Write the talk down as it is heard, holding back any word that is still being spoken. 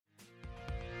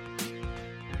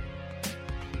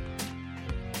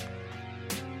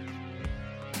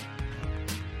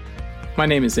My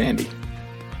name is Andy.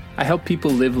 I help people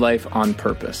live life on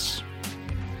purpose.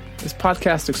 This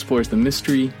podcast explores the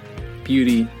mystery,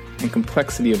 beauty, and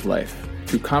complexity of life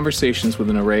through conversations with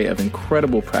an array of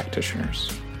incredible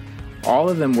practitioners, all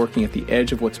of them working at the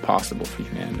edge of what's possible for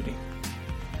humanity.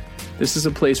 This is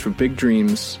a place for big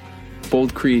dreams,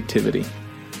 bold creativity,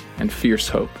 and fierce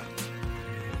hope.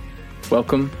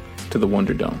 Welcome to the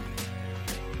Wonder Dome.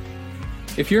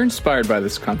 If you're inspired by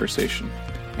this conversation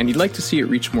and you'd like to see it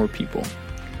reach more people,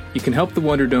 you can help the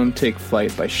Wonder Dome take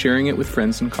flight by sharing it with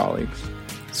friends and colleagues,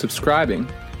 subscribing,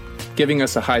 giving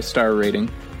us a 5-star rating,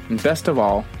 and best of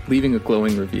all, leaving a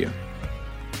glowing review.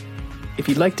 If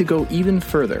you'd like to go even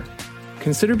further,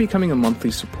 consider becoming a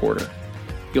monthly supporter.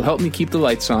 You'll help me keep the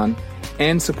lights on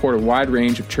and support a wide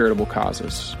range of charitable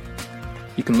causes.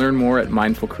 You can learn more at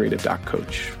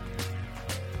mindfulcreative.coach.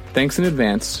 Thanks in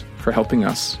advance for helping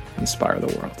us inspire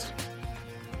the world.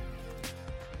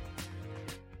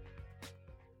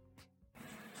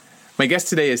 My guest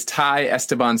today is Ty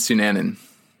Esteban Sunnanon.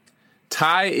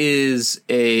 Ty is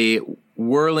a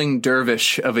whirling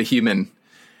dervish of a human,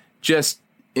 just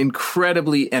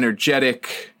incredibly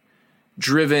energetic,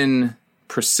 driven,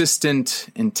 persistent,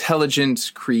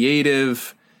 intelligent,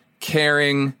 creative,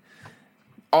 caring,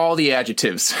 all the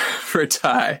adjectives for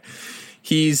Ty.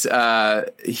 He's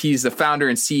the founder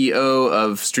and CEO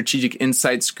of Strategic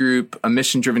Insights Group, a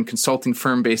mission-driven consulting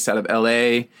firm based out of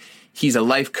LA. He's a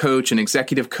life coach, an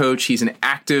executive coach. He's an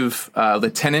active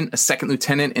lieutenant, a second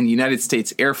lieutenant in the United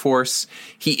States Air Force.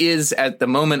 He is, at the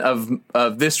moment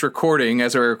of this recording,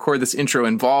 as I record this intro,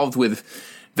 involved with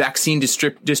vaccine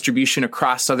distribution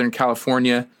across Southern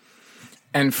California.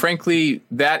 And frankly,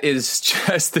 that is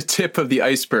just the tip of the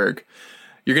iceberg.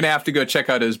 You're going to have to go check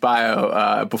out his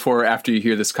bio before or after you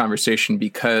hear this conversation,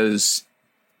 because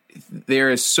there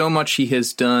is so much he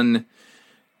has done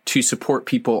to support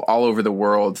people all over the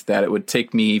world that it would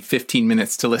take me 15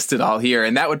 minutes to list it all here.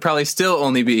 And that would probably still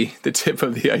only be the tip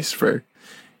of the iceberg.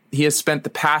 He has spent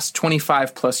the past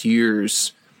 25 plus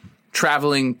years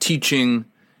traveling, teaching,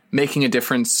 making a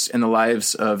difference in the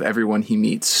lives of everyone he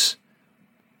meets.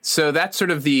 So that's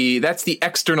that's the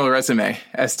external resume,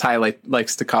 as Ty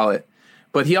likes to call it.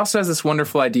 But he also has this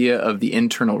wonderful idea of the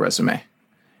internal resume.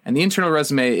 And the internal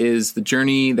resume is the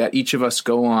journey that each of us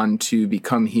go on to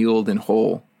become healed and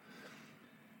whole.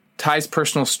 Ty's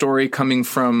personal story, coming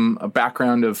from a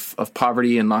background of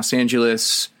poverty in Los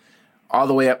Angeles, all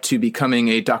the way up to becoming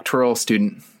a doctoral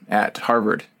student at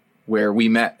Harvard, where we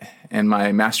met in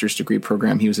my master's degree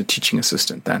program. He was a teaching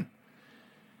assistant then.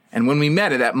 And when we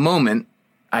met at that moment,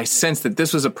 I sensed that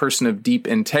this was a person of deep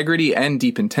integrity and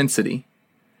deep intensity.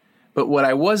 But what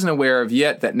I wasn't aware of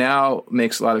yet that now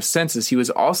makes a lot of sense is he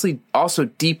was also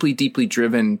deeply, deeply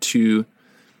driven to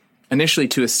initially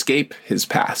to escape his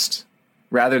past,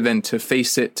 rather than to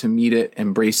face it, to meet it,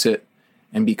 embrace it,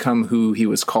 and become who he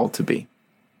was called to be.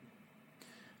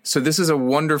 So this is a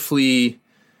wonderfully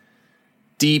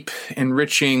deep,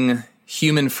 enriching,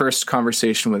 human-first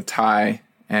conversation with Ty,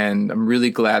 and I'm really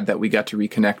glad that we got to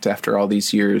reconnect after all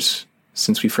these years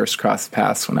since we first crossed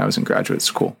paths when I was in graduate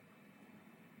school.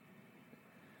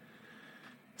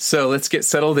 So let's get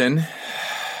settled in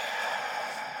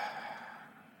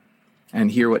and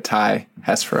hear what Ty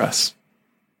has for us.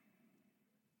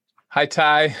 Hi,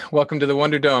 Ty. Welcome to the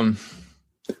Wonder Dome.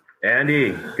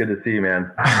 Andy, good to see you,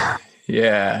 man.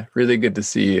 Yeah, really good to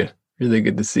see you. Really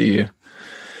good to see you.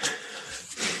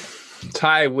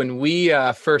 Ty, when we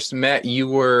first met, you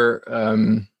were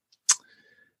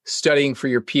studying for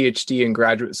your PhD in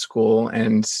graduate school,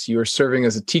 and you were serving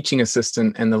as a teaching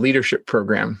assistant in the leadership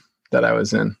program that I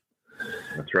was in.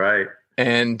 That's right.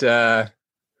 And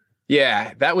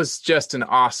yeah, that was just an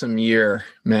awesome year,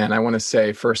 man. I want to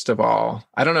say, first of all,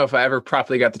 I don't know if I ever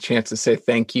properly got the chance to say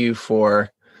thank you for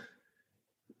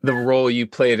the role you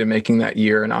played in making that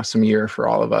year an awesome year for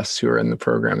all of us who were in the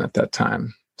program at that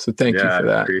time. So thank you for that.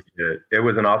 I appreciate it. It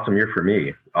was an awesome year for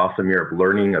me. Awesome year of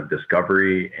learning, of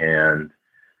discovery, and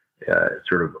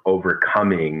sort of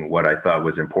overcoming what I thought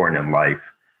was important in life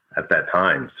at that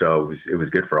time. So it was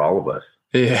good for all of us.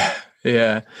 Yeah.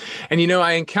 Yeah. And,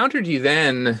 I encountered you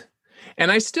then, and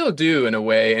I still do in a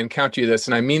way encounter you this.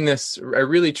 And I mean this, I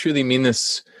really truly mean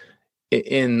this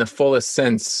in the fullest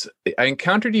sense. I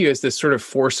encountered you as this sort of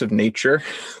force of nature.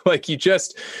 Like you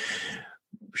just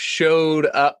showed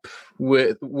up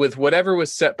with whatever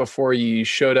was set before you. You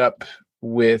showed up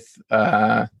with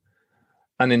an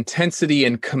intensity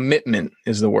and commitment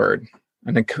is the word.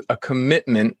 And a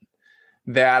commitment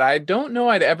that I don't know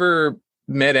I'd ever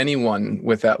met anyone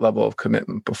with that level of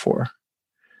commitment before.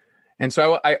 And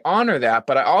so I honor that,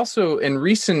 but I also in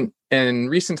recent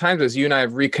times, as you and I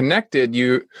have reconnected,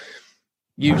 you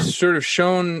you've sort of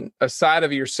shown a side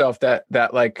of yourself that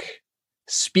like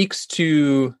speaks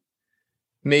to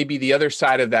maybe the other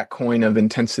side of that coin of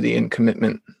intensity and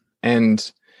commitment.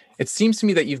 And it seems to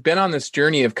me that you've been on this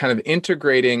journey of kind of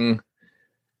integrating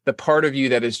the part of you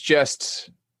that is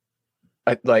just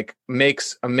like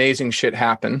makes amazing shit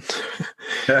happen,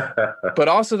 but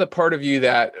also the part of you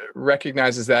that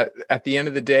recognizes that at the end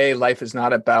of the day, life is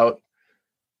not about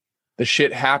the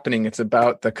shit happening. It's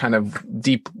about the kind of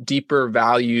deeper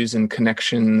values and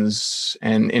connections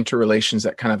and interrelations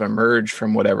that kind of emerge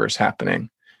from whatever's happening.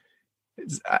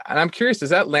 And I'm curious, does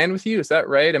that land with you? Is that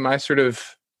right? Am I sort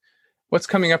of, what's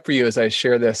coming up for you as I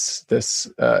share this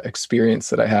experience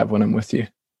that I have when I'm with you?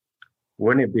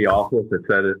 Wouldn't it be awful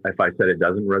if I said it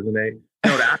doesn't resonate?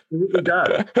 No, it absolutely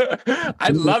does.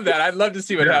 I'd love that. I'd love to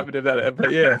see what happened to that.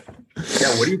 But yeah.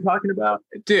 Yeah. What are you talking about?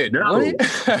 Dude, no,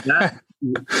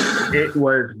 it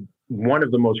was one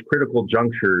of the most critical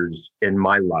junctures in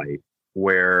my life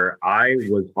where I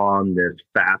was on this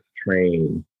fast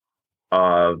train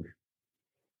of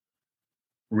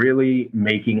really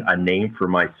making a name for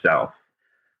myself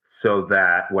so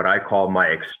that what I call my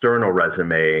external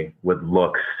resume would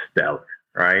look stellar,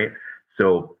 right?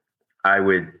 So I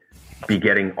would be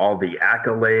getting all the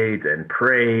accolades and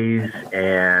praise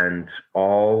and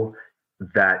all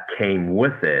that came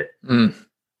with it.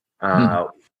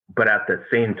 But at the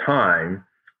same time,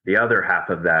 the other half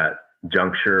of that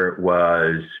juncture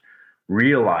was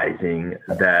realizing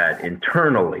that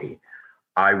internally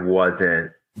I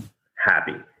wasn't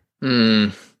happy.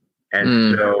 So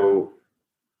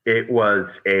it was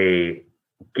a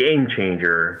game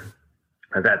changer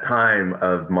at that time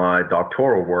of my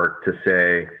doctoral work to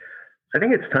say, I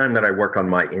think it's time that I work on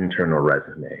my internal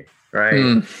resume,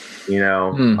 right?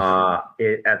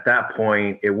 At that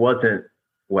point, it wasn't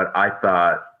what I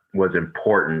thought was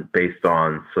important based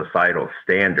on societal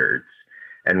standards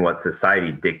and what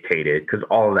society dictated, because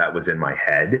all of that was in my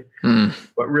head.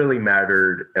 What really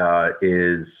mattered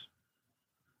is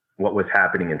what was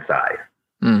happening inside,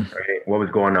 right? What was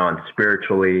going on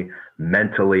spiritually,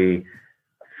 mentally,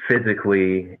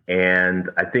 physically.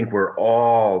 And I think we're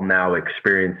all now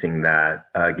experiencing that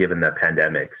given the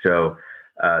pandemic. So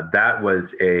that was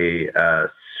a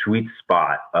sweet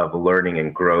spot of learning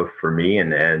and growth for me.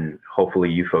 And hopefully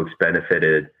you folks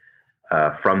benefited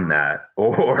from that,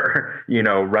 or,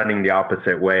 running the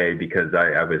opposite way, because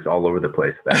I was all over the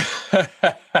place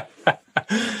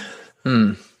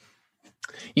then.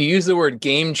 You use the word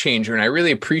game changer, and I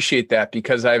really appreciate that,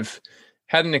 because I've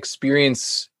had an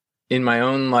experience in my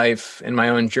own life, in my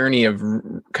own journey, of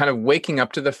kind of waking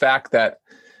up to the fact that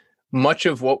much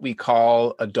of what we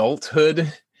call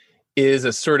adulthood is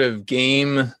a sort of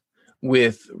game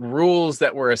with rules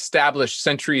that were established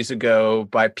centuries ago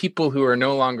by people who are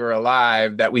no longer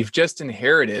alive that we've just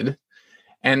inherited.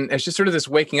 And it's just sort of this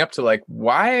waking up to like,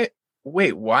 why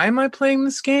am I playing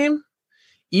this game?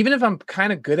 Even if I'm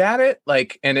kind of good at it,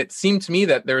 and it seemed to me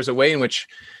that there was a way in which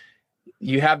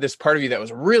you have this part of you that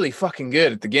was really fucking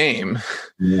good at the game.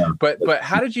 Yeah. But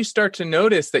how did you start to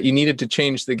notice that you needed to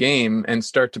change the game and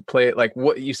start to play it? Like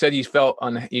what you said, you felt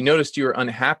you noticed you were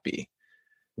unhappy.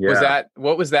 Yeah.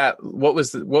 What was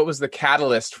the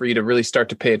catalyst for you to really start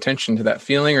to pay attention to that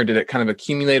feeling, or did it kind of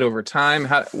accumulate over time?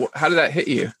 How did that hit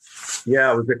you?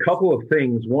 Yeah, it was a couple of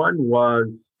things. One was,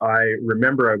 I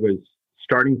remember I was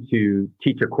starting to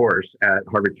teach a course at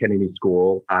Harvard Kennedy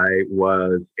School. I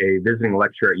was a visiting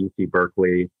lecturer at UC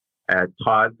Berkeley. I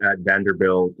taught at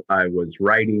Vanderbilt. I was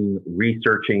writing,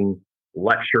 researching,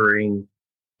 lecturing,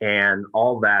 and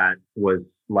all that was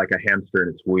like a hamster in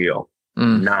its wheel,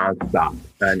 nonstop.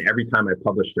 And every time I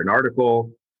published an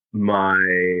article,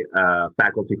 my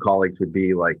faculty colleagues would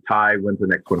be like, Ty, when's the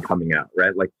next one coming out,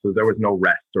 right? So there was no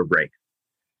rest or break.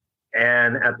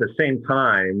 And at the same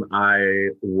time, I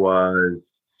was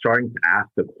starting to ask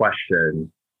the question,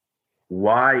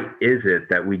 why is it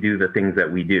that we do the things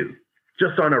that we do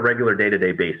just on a regular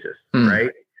day-to-day basis,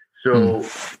 right? So,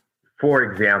 for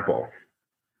example,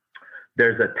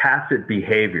 there's a tacit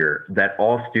behavior that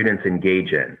all students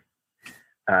engage in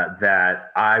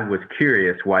that I was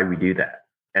curious why we do that.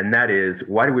 And that is,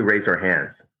 why do we raise our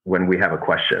hands when we have a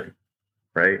question,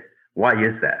 right? Why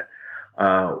is that?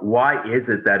 Why is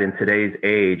it that in today's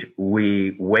age,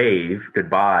 we wave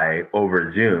goodbye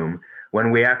over Zoom when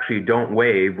we actually don't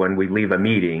wave when we leave a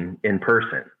meeting in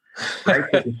person, right?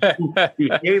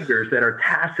 Behaviors that are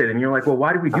tacit, and you're like, well,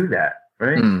 why do we do that,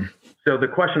 right? So the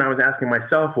question I was asking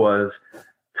myself was,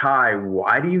 Ty,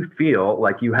 why do you feel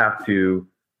like you have to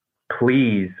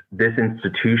please this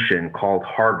institution called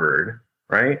Harvard,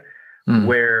 right?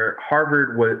 Where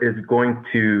Harvard is going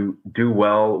to do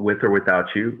well with or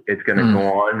without you. It's going to go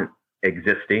on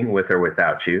existing with or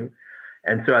without you.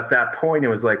 And so at that point, it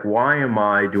was like, why am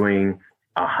I doing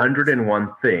 101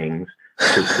 things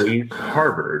to please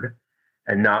Harvard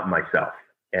and not myself?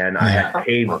 And I had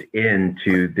caved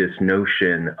into this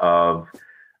notion of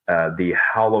the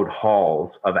hallowed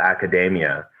halls of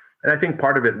academia. And I think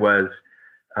part of it was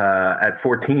at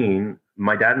 14,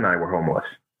 my dad and I were homeless,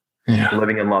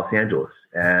 living in Los Angeles.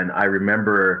 And I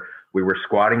remember we were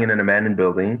squatting in an abandoned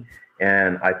building.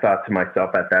 And I thought to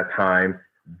myself at that time,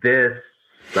 this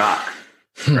sucks,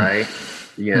 right?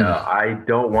 You know, I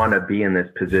don't want to be in this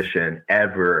position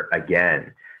ever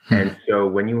again. And so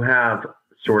when you have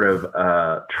sort of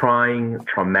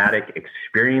traumatic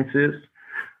experiences,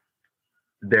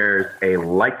 there's a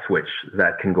light switch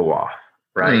that can go off,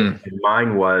 right? And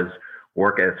mine was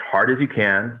work as hard as you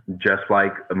can, just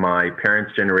like my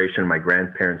parents' generation, my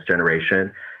grandparents'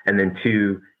 generation, and then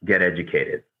 2, get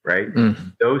educated, right?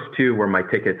 Those 2 were my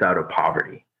tickets out of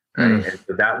poverty, right? And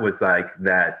so that was like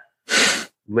that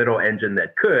little engine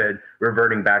that could,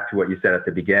 reverting back to what you said at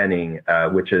the beginning,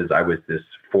 which is I was this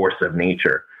force of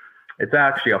nature. It's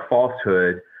actually a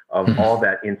falsehood of all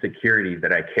that insecurity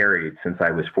that I carried since I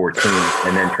was 14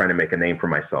 and then trying to make a name for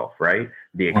myself, right?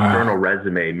 The external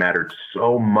resume mattered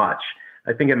so much.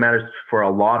 I think it matters for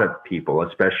a lot of people,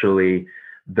 especially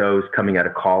those coming out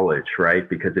of college, right?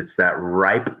 Because it's that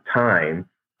ripe time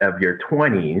of your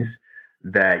 20s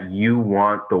that you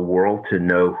want the world to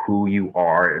know who you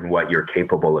are and what you're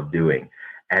capable of doing.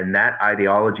 And that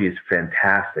ideology is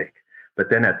fantastic. But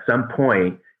then at some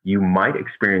point, you might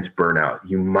experience burnout.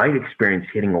 You might experience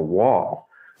hitting a wall.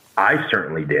 I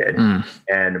certainly did.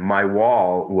 And my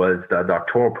wall was the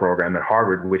doctoral program at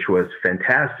Harvard, which was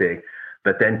fantastic.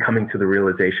 But then coming to the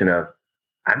realization of,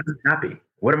 I'm not happy.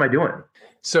 What am I doing?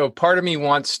 So part of me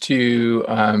wants to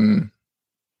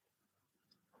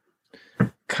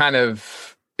kind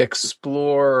of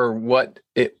explore what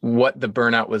the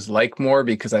burnout was like more,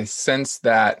 because I sense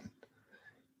that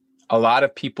a lot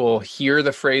of people hear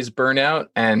the phrase burnout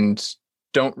and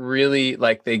don't really,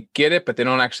 like, they get it, but they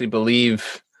don't actually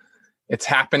believe it's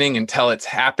happening until it's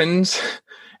happened.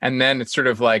 And then it's sort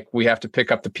of like we have to pick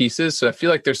up the pieces. So I feel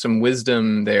like there's some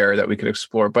wisdom there that we could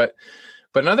explore. But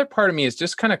another part of me is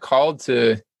just kind of called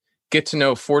to get to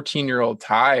know 14-year-old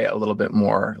Ty a little bit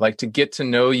more, like to get to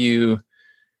know you,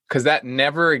 because that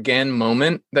never again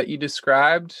moment that you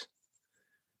described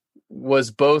was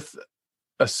both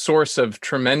a source of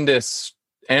tremendous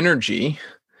energy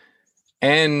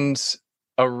and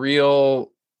a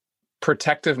real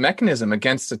protective mechanism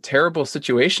against a terrible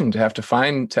situation to have to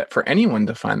for anyone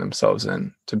to find themselves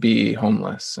in, to be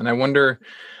homeless. And I wonder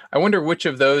which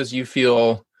of those you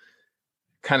feel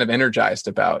kind of energized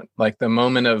about, like the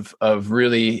moment of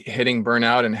really hitting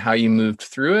burnout and how you moved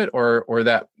through it, or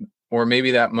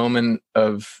maybe that moment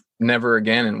of never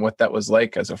again and what that was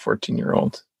like as a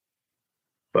 14-year-old.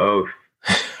 Both.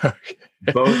 Okay.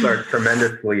 Both are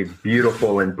tremendously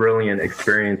beautiful and brilliant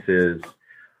experiences.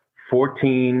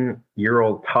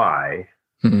 14-year-old Ty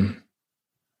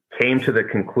came to the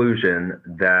conclusion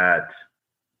that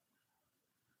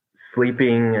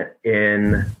sleeping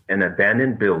in an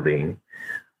abandoned building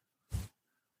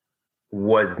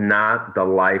was not the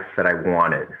life that I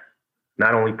wanted,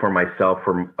 not only for myself,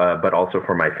 but also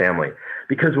for my family.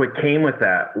 Because what came with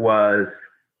that was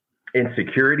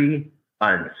insecurity,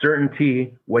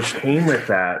 uncertainty. What came with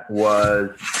that was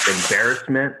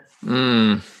embarrassment,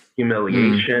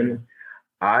 humiliation.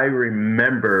 I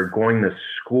remember going to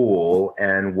school,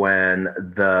 and when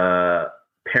the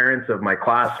parents of my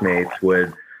classmates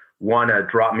would want to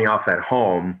drop me off at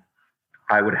home,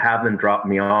 I would have them drop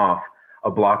me off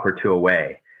a block or 2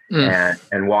 away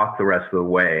and walk the rest of the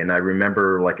way. And I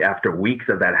remember, like, after weeks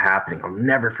of that happening, I'll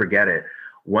never forget it.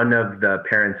 One of the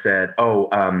parents said,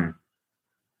 my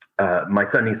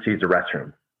son needs to use the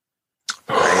restroom.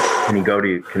 Right? Can you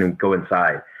go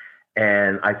inside?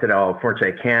 And I said, oh,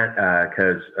 unfortunately I can't,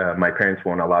 because my parents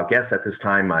won't allow guests at this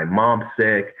time. My mom's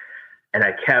sick. And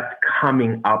I kept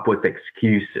coming up with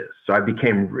excuses. So I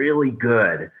became really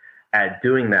good at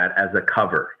doing that as a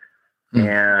cover.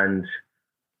 And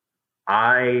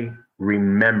I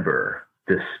remember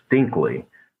distinctly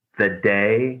the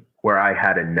day where I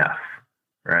had enough,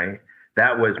 right?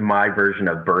 That was my version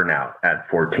of burnout at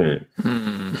 14.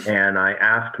 And I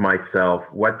asked myself,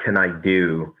 what can I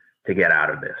do to get out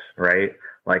of this, right?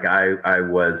 Like I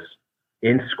was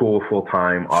in school full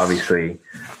time, obviously,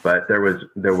 but there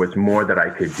was more that I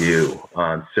could do.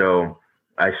 So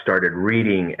I started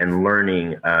reading and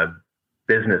learning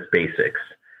business basics,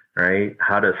 right?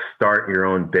 How to start your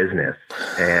own business.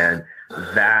 And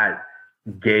that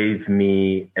gave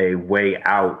me a way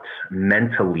out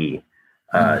mentally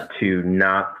to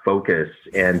not focus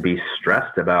and be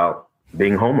stressed about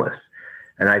being homeless.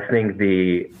 And I think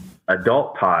the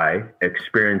adult Ty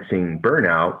experiencing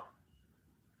burnout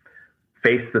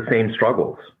faced the same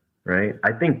struggles, right?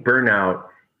 I think burnout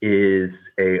is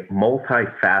a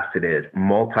multifaceted,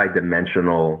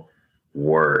 multidimensional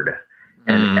word,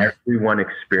 and everyone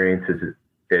experiences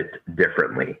it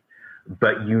differently.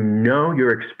 But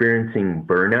you're experiencing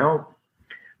burnout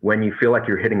when you feel like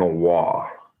you're hitting a wall,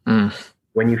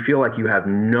 when you feel like you have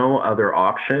no other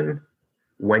option,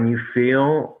 when you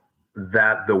feel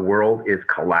that the world is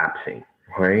collapsing,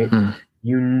 right?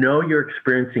 You're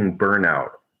experiencing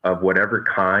burnout of whatever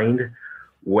kind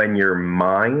when your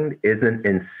mind isn't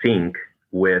in sync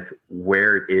with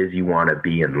where it is you want to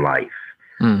be in life.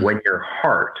 When your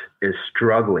heart is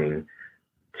struggling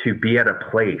to be at a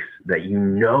place that you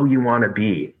want to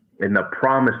be in the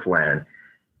promised land,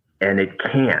 and it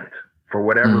can't for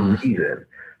whatever reason.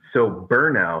 So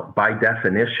burnout, by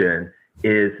definition,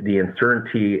 is the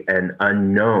uncertainty and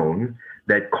unknown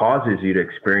that causes you to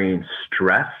experience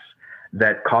stress,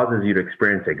 that causes you to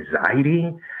experience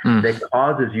anxiety, that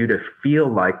causes you to feel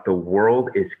like the world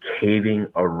is caving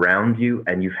around you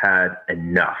and you've had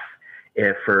enough.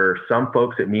 If for some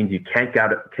folks, it means you can't get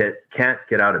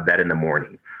out of bed in the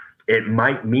morning. It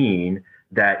might mean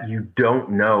that you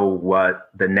don't know what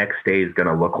the next day is going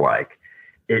to look like.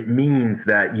 It means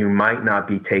that you might not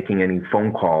be taking any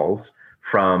phone calls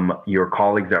from your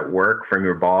colleagues at work, from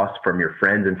your boss, from your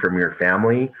friends, and from your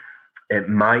family. It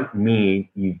might mean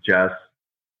you just...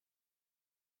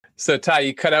 So Ty,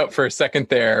 you cut out for a second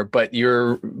there, but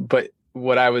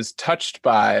what I was touched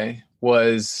by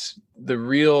was the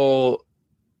real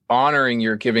honoring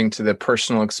you're giving to the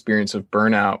personal experience of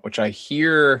burnout, which I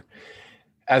hear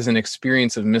as an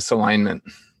experience of misalignment,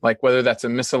 like whether that's a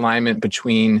misalignment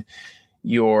between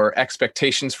your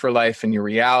expectations for life and your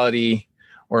reality,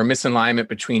 or a misalignment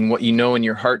between what you know in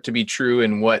your heart to be true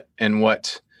and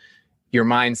what your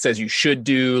mind says you should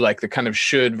do, like the kind of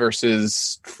should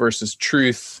versus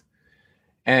truth.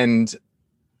 And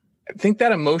I think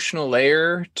that emotional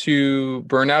layer to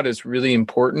burnout is really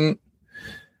important,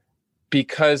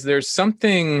 because there's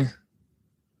something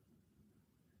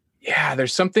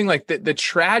like the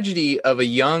tragedy of a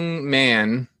young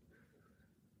man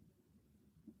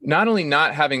not only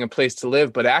not having a place to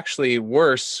live, but actually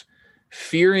worse,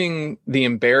 fearing the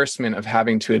embarrassment of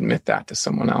having to admit that to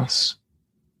someone else.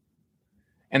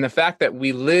 And the fact that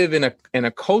we live in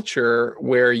a culture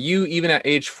where you, even at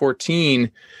age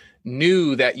 14,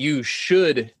 knew that you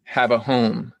should have a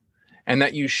home and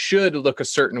that you should look a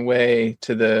certain way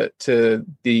to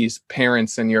these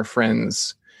parents and your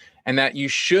friends, and that you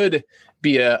should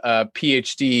be a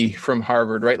PhD from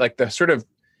Harvard, right? Like the sort of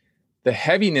the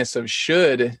heaviness of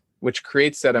should, which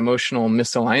creates that emotional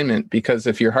misalignment, because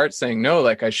if your heart's saying, no,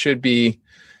 like I should be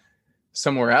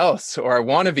somewhere else, or I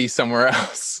want to be somewhere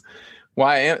else,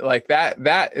 why, like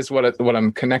that is what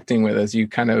I'm connecting with as you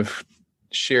kind of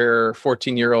share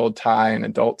 14-year-old Ty and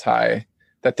adult Ty,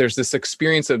 that there's this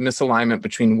experience of misalignment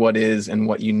between what is and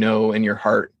what you know in your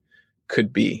heart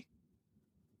could be.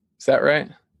 Is that right?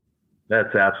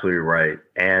 That's absolutely right.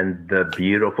 And the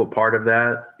beautiful part of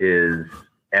that is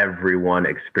everyone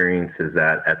experiences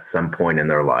that at some point in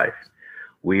their life.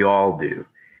 We all do.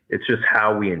 It's just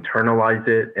how we internalize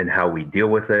it and how we deal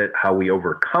with it, how we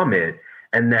overcome it,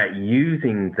 and that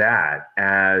using that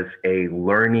as a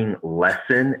learning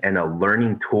lesson and a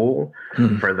learning tool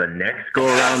for the next go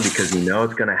around, because you know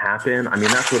it's going to happen. I mean,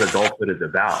 that's what adulthood is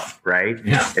about, right?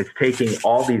 Yeah. It's taking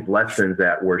all these lessons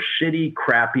that were shitty,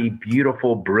 crappy,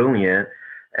 beautiful, brilliant,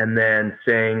 and then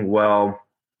saying, well,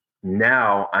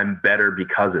 now I'm better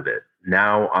because of it.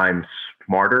 Now I'm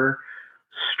smarter,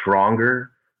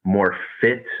 stronger, more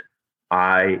fit.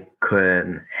 I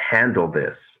can handle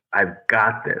this. I've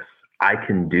got this. I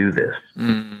can do this.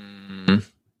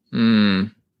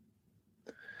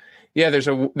 Yeah, there's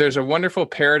a wonderful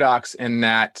paradox in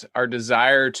that our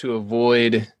desire to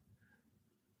avoid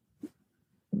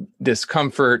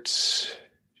discomfort,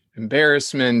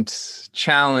 embarrassment,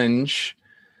 challenge,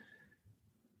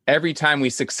 every time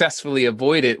we successfully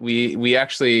avoid it, we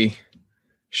actually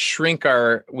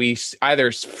we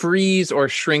either freeze or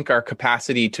shrink our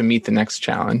capacity to meet the next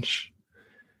challenge.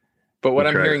 But what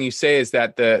I'm hearing you say is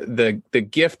that the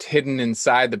gift hidden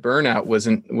inside the burnout was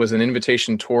an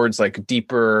invitation towards like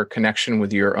deeper connection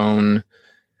with your own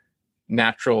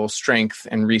natural strength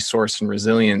and resource and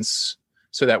resilience,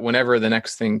 so that whenever the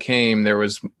next thing came, there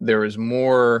was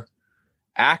more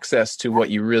access to who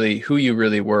you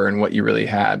really were and what you really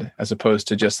had, as opposed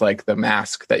to just like the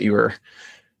mask that you were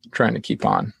trying to keep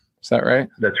on. Is that right?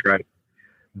 That's right.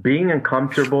 being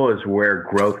uncomfortable is where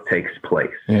growth takes place.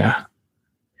 Yeah.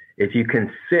 If you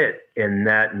can sit in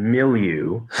that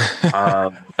milieu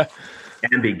of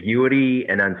ambiguity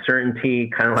and uncertainty,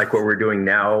 kind of like what we're doing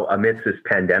now amidst this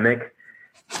pandemic,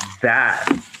 that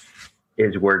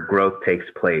is where growth takes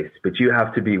place. But you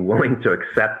have to be willing to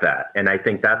accept that. And I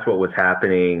think that's what was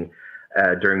happening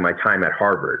during my time at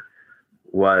Harvard.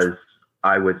 Was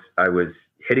I was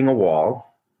hitting a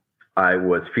wall. I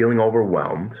was feeling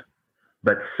overwhelmed,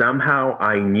 but somehow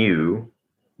I knew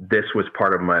this was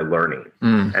part of my learning.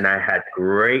 And I had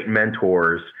great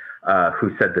mentors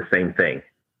who said the same thing,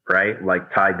 right?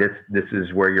 Like, Ty, this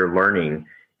is where your learning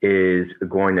is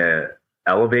going to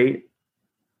elevate,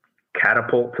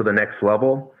 catapult to the next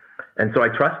level. And so I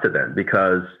trusted them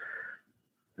because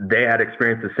they had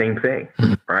experienced the same thing,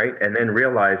 right? And then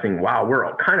realizing, wow,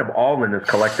 we're kind of all in this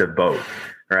collective boat,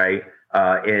 right?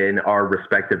 In our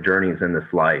respective journeys in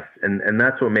this life. And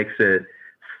that's what makes it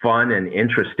fun and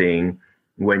interesting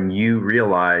when you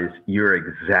realize you're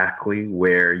exactly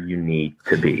where you need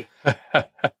to be.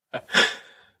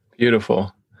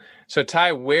 Beautiful. So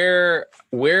Ty, where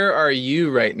are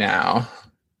you right now?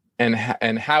 And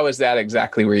how is that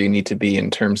exactly where you need to be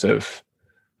in terms of,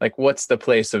 like, what's the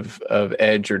place of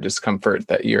edge or discomfort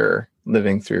that you're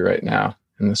living through right now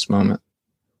in this moment?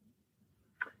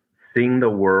 Seeing the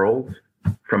world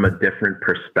from a different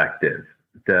perspective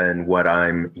than what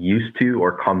I'm used to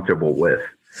or comfortable with.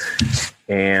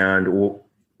 And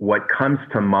what comes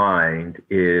to mind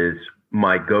is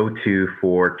my go-to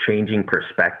for changing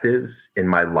perspectives in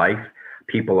my life,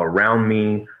 people around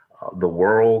me, the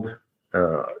world,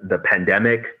 the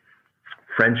pandemic,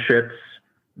 friendships,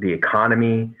 the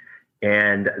economy.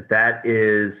 And that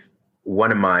is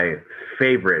one of my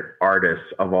favorite artists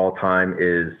of all time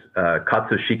is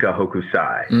Katsushika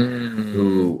Hokusai,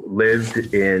 who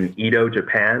lived in Edo,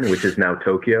 Japan, which is now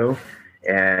Tokyo.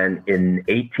 And in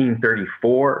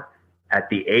 1834, at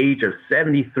the age of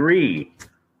 73,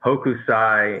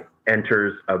 Hokusai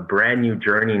enters a brand new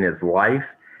journey in his life.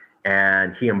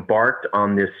 And he embarked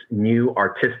on this new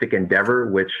artistic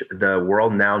endeavor, which the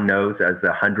world now knows as the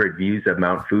 100 Views of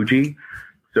Mount Fuji.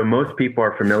 So most people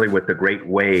are familiar with the great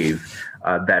wave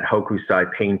that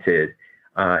Hokusai painted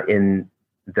in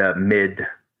the mid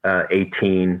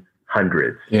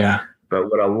 1800s. Yeah.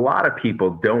 But what a lot of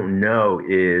people don't know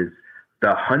is the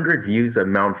 100 Views of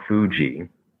Mount Fuji,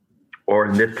 or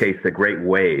in this case, the Great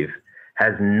Wave,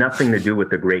 has nothing to do with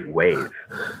the Great Wave.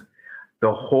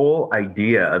 The whole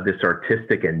idea of this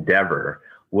artistic endeavor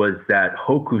was that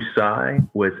Hokusai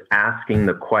was asking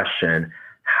the question,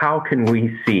 how can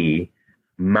we see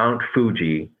Mount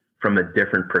Fuji from a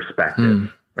different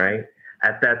perspective, right?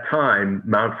 At that time,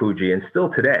 Mount Fuji, and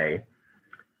still today,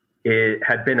 it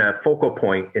had been a focal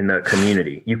point in the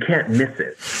community. You can't miss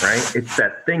it, right? It's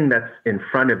that thing that's in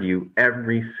front of you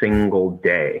every single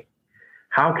day.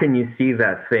 How can you see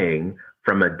that thing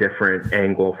from a different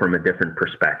angle, from a different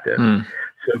perspective?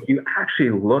 So if you actually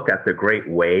look at the Great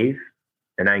Wave,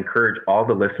 and I encourage all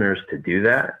the listeners to do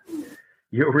that,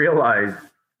 you'll realize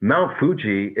Mount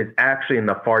Fuji is actually in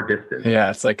the far distance.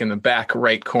 Yeah, it's like in the back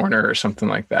right corner or something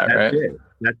like that, That's right? it.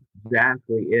 That's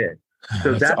exactly it.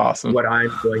 So that's awesome. what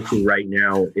I'm going through right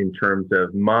now in terms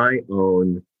of my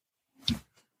own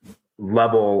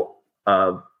level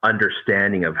of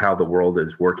understanding of how the world is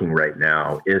working right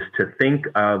now, is to think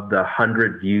of the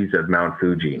 100 Views of Mount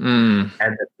Fuji. And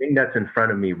the thing that's in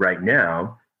front of me right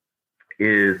now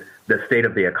is the state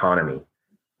of the economy,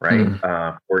 right?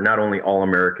 For not only all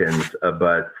Americans,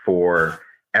 but for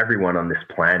everyone on this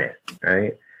planet,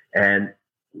 right? And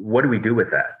what do we do with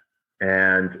that?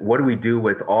 And what do we do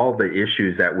with all the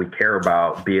issues that we care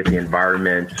about, be it the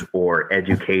environment or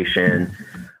education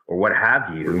or what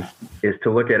have you, is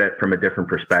to look at it from a different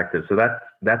perspective. So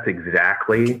that's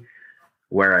exactly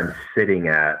where I'm sitting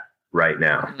at right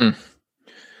now.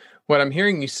 What I'm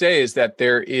hearing you say is that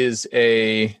there is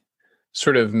a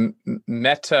sort of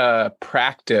meta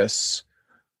practice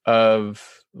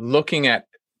of looking at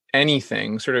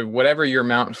anything, sort of whatever your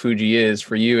Mount Fuji is.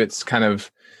 For you, it's kind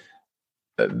of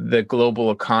the global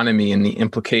economy and the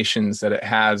implications that it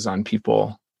has on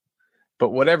people. But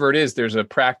whatever it is, there's a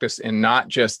practice in not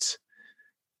just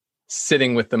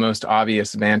sitting with the most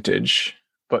obvious vantage,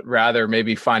 but rather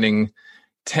maybe finding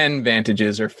 10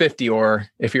 vantages or 50, or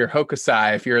if you're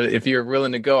Hokusai, if you're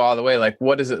willing to go all the way, like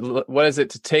what is it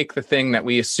to take the thing that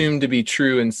we assume to be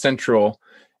true and central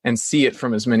and see it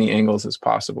from as many angles as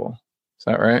possible. Is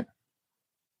that right?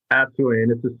 Absolutely.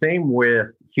 And it's the same with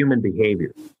human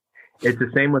behavior. It's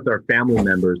the same with our family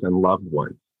members and loved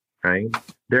ones, right?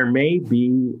 There may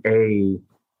be a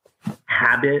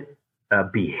habit, a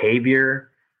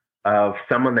behavior, of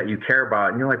someone that you care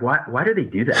about, and you're like, why do they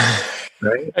do that?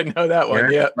 Right? I know that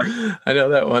one. Yeah. I know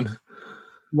that one.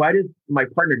 Why did my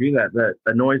partner do that? That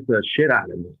annoys the shit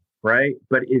out of me. Right.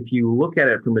 But if you look at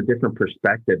it from a different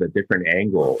perspective, a different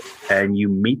angle, and you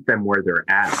meet them where they're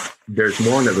at, there's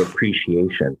more of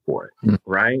appreciation for it.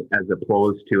 Right. As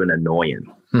opposed to an annoyance.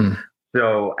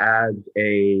 So as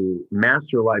a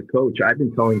master life coach, I've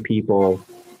been telling people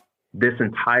this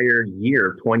entire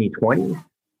year, 2020,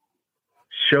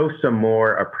 show some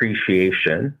more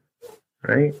appreciation,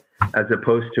 right? As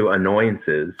opposed to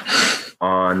annoyances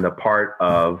on the part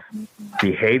of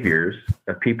behaviors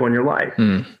of people in your life,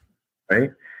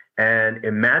 right? And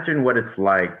imagine what it's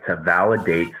like to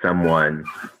validate someone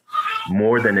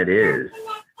more than it is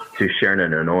to share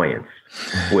an annoyance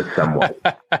with someone.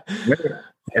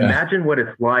 Imagine what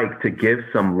it's like to give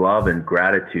some love and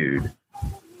gratitude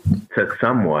to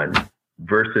someone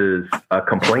versus a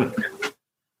complaint.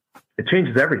 It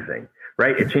changes everything,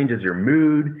 right? It changes your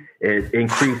mood. It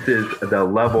increases the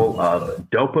level of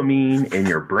dopamine in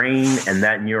your brain, and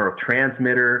that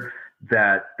neurotransmitter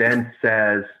that then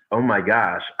says, oh my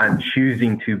gosh, I'm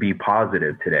choosing to be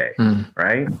positive today,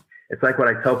 right? It's like what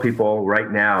I tell people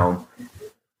right now.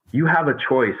 You have a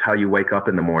choice how you wake up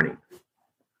in the morning.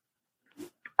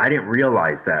 I didn't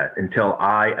realize that until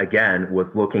I, again, was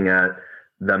looking at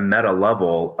the meta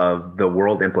level of the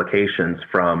world implications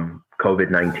from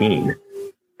COVID-19,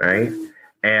 right?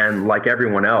 And like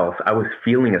everyone else, I was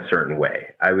feeling a certain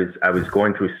way. I was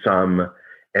going through some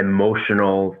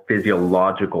emotional,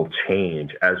 physiological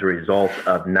change as a result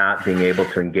of not being able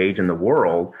to engage in the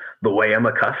world the way I'm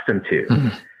accustomed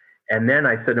to. And then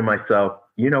I said to myself,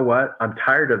 you know what? I'm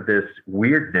tired of this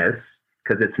weirdness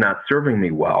because it's not serving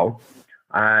me well.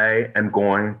 I am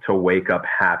going to wake up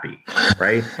happy,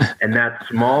 right? And that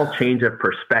small change of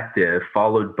perspective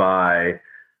followed by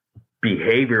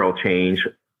behavioral change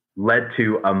led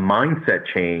to a mindset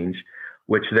change,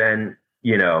 which then,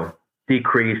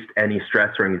 decreased any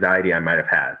stress or anxiety I might have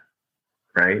had,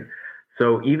 right?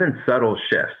 So even subtle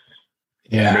shifts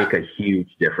make a huge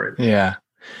difference. Yeah.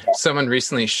 Someone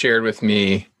recently shared with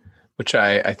me, which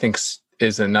I think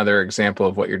is another example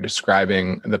of what you're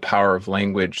describing, the power of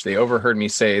language. They overheard me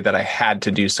say that I had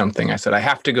to do something. I said, I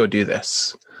have to go do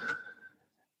this.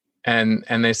 And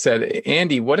they said,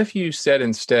 Andy, what if you said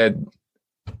instead,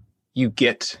 you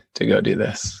get to go do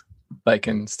this? Like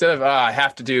instead of, I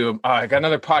have to do, I got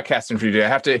another podcast interview to do. I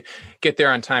have to get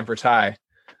there on time for Ty.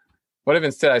 What if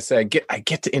instead I say, I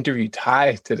get to interview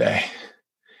Ty today?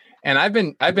 And I've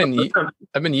been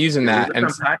using that.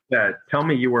 And tell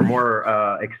me you were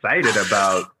more excited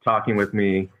about talking with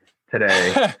me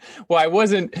today. Well,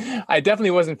 I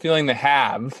definitely wasn't feeling the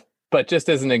have, but just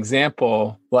as an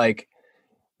example, like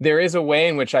there is a way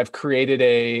in which I've created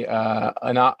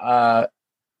an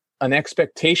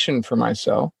expectation for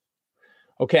myself.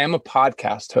 Okay, I'm a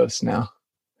podcast host now,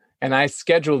 and I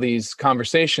schedule these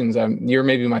conversations. You're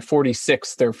maybe my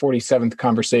 46th or 47th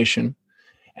conversation.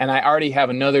 And I already have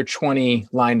another 20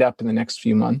 lined up in the next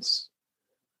few months.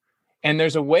 And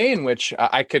there's a way in which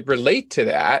I could relate to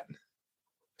that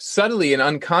subtly and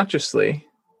unconsciously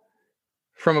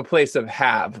from a place of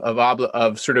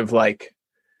of sort of like,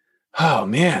 oh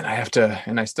man, I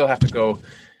still have to go.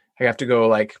 I have to go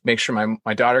like make sure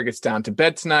my daughter gets down to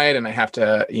bed tonight, and I have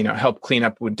to, help clean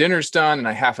up when dinner's done, and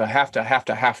I have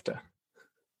to.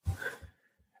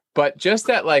 But just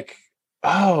that like,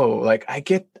 I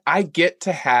get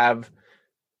to have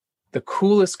the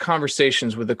coolest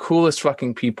conversations with the coolest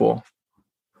fucking people.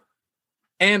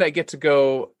 And I get to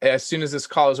go, as soon as this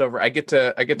call is over, I get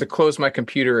to close my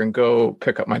computer and go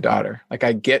pick up my daughter. Like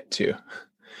I get to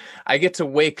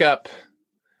wake up.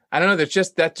 I don't know. There's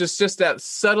just that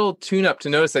subtle tune up to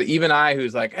notice that even I,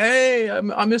 who's like, hey, I'm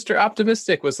Mr.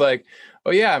 Optimistic, was like,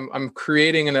 oh yeah, I'm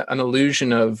creating an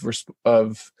illusion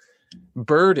of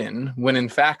burden when in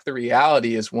fact the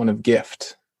reality is one of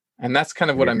gift. And that's kind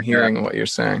of what I'm hearing in what you're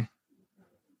saying.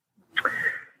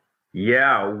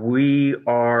 Yeah, we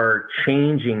are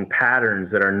changing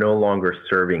patterns that are no longer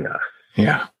serving us.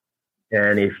 Yeah.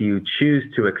 And if you choose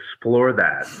to explore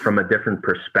that from a different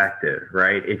perspective,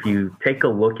 right? If you take a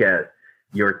look at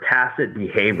your tacit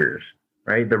behaviors,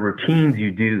 right? The routines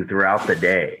you do throughout the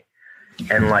day,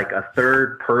 and like a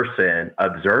third person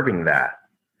observing that,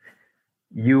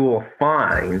 you will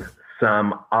find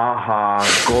some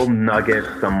aha golden nuggets,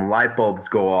 some light bulbs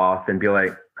go off and be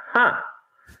like,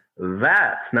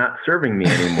 that's not serving me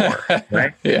anymore,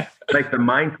 right? Yeah. Like the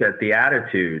mindset, the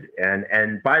attitude.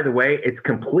 And by the way, it's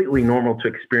completely normal to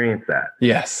experience that.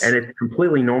 Yes. And it's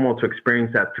completely normal to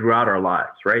experience that throughout our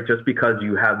lives, right? Just because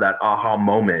you have that aha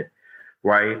moment,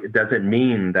 right? It doesn't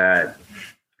mean that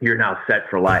you're now set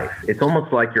for life. It's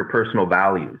almost like your personal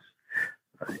values.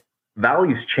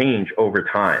 Values change over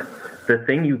time. The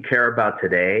thing you care about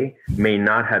today may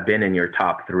not have been in your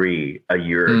top 3 a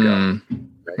year ago.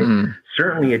 Right?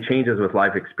 Certainly it changes with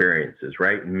life experiences,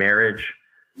 right? Marriage,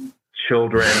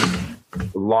 children,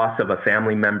 loss of a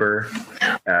family member,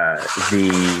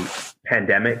 the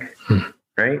pandemic,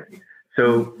 right?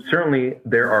 So certainly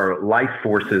there are life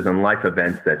forces and life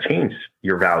events that change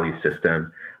your value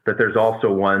system, but there's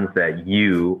also ones that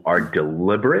you are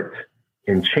deliberate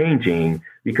in changing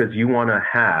because you want to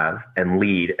have and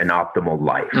lead an optimal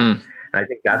life. And I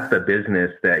think that's the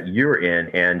business that you're in,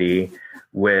 Andy,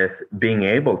 with being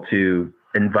able to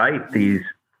invite these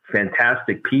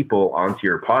fantastic people onto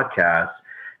your podcast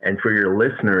and for your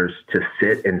listeners to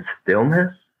sit in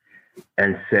stillness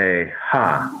and say,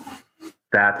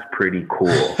 that's pretty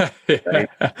cool. Right?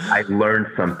 I learned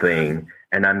something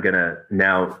and I'm going to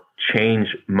now change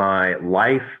my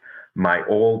life, my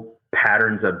old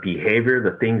patterns of behavior,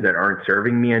 the things that aren't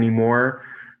serving me anymore.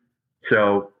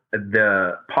 So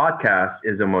the podcast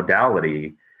is a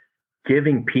modality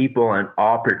giving people an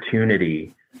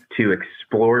opportunity to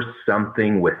explore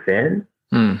something within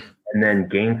and then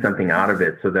gain something out of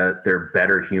it so that they're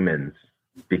better humans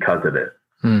because of it.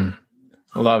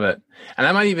 I love it. And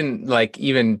I might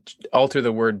even alter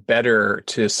the word better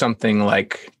to something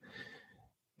like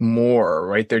more,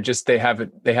 right? They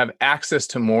have access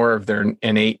to more of their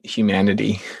innate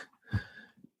humanity.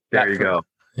 There you go.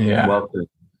 Yeah. Well said.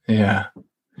 Yeah.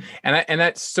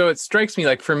 So it strikes me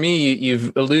like for me,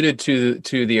 you've alluded to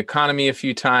the economy a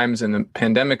few times and the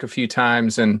pandemic a few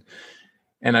times. And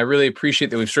I really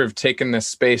appreciate that we've sort of taken this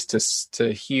space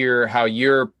to hear how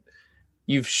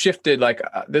you've shifted, like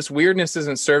this weirdness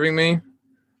isn't serving me.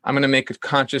 I'm going to make a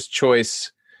conscious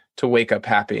choice to wake up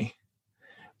happy.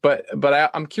 But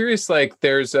I'm curious, like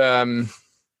there's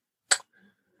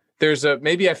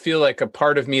maybe I feel like a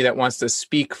part of me that wants to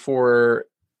speak for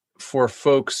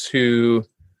folks who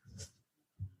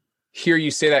hear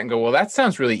you say that and go, well, that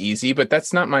sounds really easy, but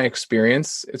that's not my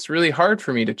experience. It's really hard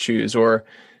for me to choose, or,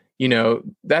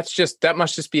 that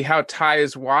must just be how Ty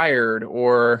is wired,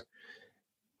 or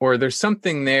there's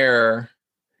something there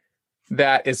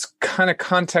that is kind of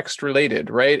context related,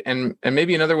 right? And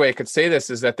maybe another way I could say this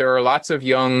is that there are lots of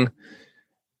young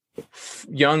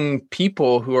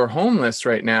people who are homeless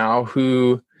right now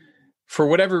who, for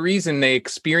whatever reason, they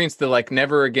experience the like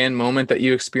never again moment that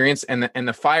you experienced, and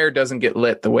the fire doesn't get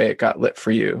lit the way it got lit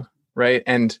for you, right?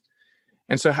 And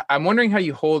so I'm wondering how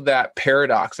you hold that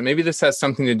paradox, and maybe this has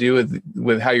something to do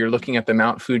with how you're looking at the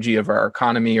Mount Fuji of our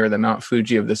economy or the Mount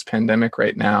Fuji of this pandemic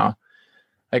right now.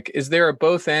 Like, is there a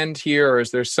both end here, or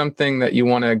is there something that you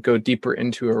want to go deeper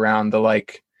into around the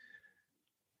like,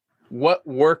 what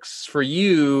works for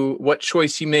you, what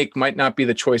choice you make might not be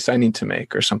the choice I need to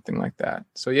make, or something like that?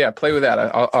 So yeah, play with that.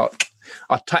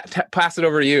 I'll pass it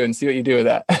over to you and see what you do with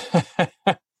that.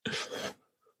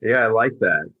 Yeah, I like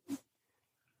that.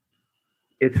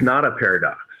 It's not a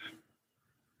paradox.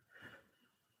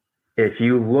 If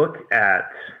you look at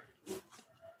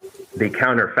the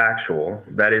counterfactual,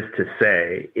 that is to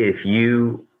say, if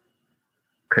you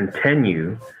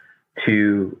continue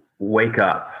to wake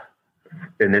up,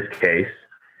 in this case,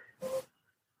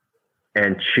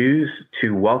 and choose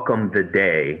to welcome the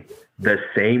day the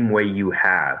same way you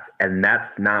have, and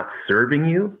that's not serving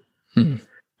you,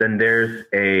 then there's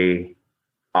a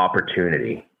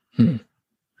opportunity,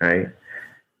 right?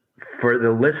 For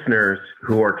the listeners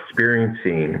who are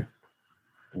experiencing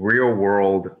real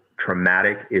world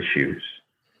traumatic issues,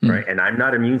 right? And I'm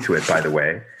not immune to it, by the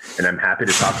way. And I'm happy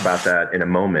to talk about that in a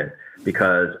moment,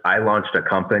 because I launched a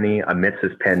company amidst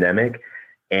this pandemic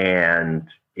and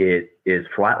it is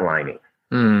flatlining,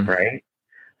 right?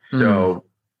 So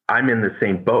I'm in the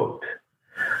same boat.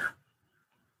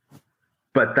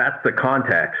 But that's the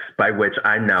context by which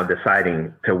I'm now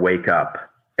deciding to wake up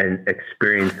and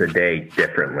experience the day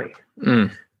differently.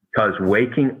 Because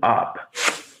waking up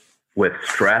with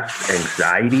stress,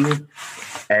 anxiety,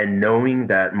 and knowing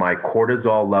that my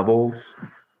cortisol levels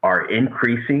are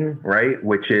increasing, right,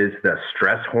 which is the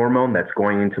stress hormone that's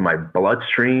going into my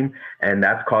bloodstream, and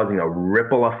that's causing a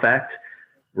ripple effect,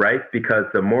 right? Because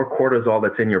the more cortisol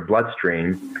that's in your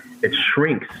bloodstream, it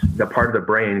shrinks the part of the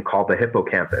brain called the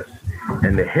hippocampus.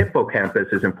 And the hippocampus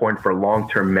is important for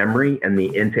long-term memory and the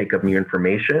intake of new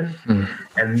information.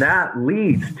 And that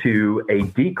leads to a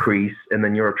decrease in the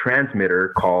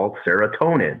neurotransmitter called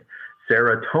serotonin.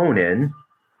 Serotonin,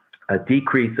 a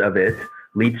decrease of it,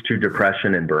 leads to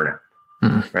depression and burnout,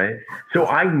 right? So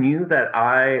I knew that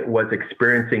I was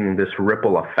experiencing this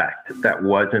ripple effect that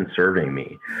wasn't serving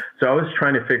me. So I was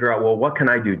trying to figure out, well, what can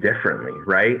I do differently,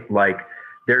 right? Like,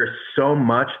 there's so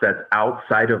much that's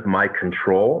outside of my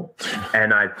control,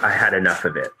 and I had enough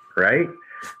of it, right?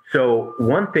 So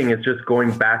one thing is just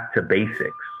going back to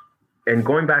basics. And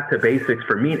going back to basics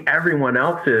for me and everyone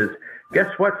else is, guess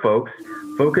what, folks?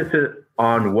 Focus it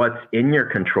on what's in your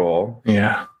control.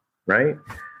 Yeah. Right?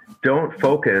 Don't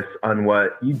focus on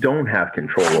what you don't have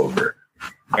control over.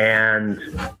 And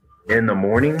in the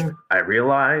morning, I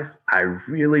realized I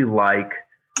really like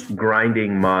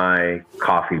grinding my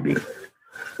coffee beans,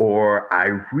 or I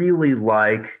really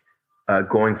like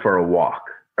going for a walk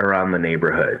around the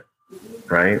neighborhood,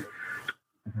 right?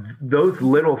 Those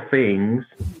little things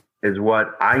is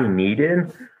what I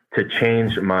needed to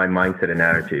change my mindset and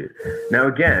attitude. Now,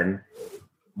 again,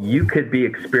 you could be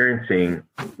experiencing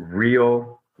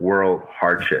real world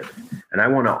hardships, and I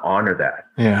want to honor that.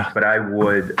 Yeah. But I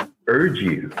would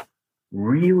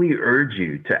really urge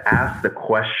you to ask the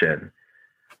question,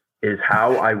 is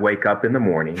how I wake up in the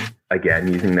morning,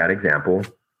 again, using that example,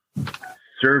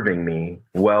 serving me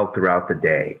well throughout the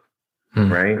day,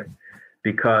 right?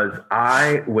 Because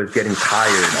I was getting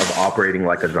tired of operating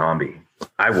like a zombie.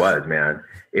 I was, man.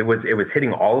 It was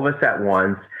hitting all of us at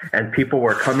once, and people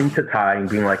were coming to Ty and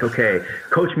being like, okay,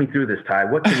 coach me through this, Ty.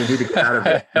 What can you do to get out of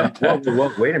it?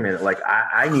 Whoa, wait a minute. Like,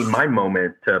 I need my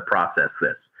moment to process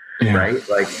this, right?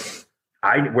 Like,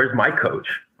 where's my coach,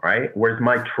 right? Where's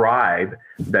my tribe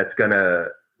that's going to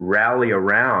rally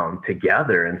around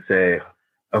together and say,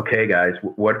 okay, guys,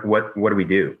 what do we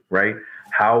do, right?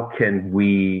 How can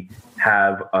we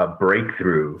have a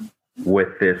breakthrough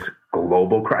with this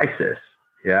global crisis?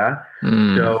 Yeah.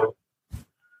 So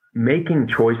making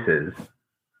choices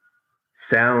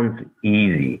sounds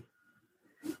easy.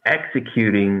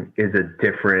 Executing is a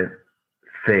different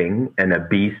thing and a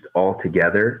beast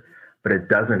altogether, but it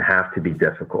doesn't have to be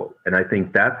difficult. And I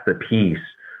think that's the piece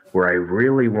where I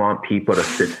really want people to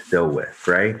sit still with,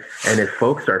 right? And if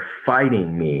folks are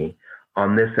fighting me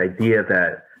on this idea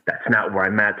that that's not where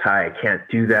I'm at, Ty, I can't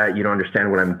do that, you don't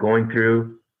understand what I'm going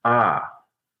through,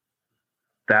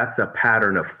 that's a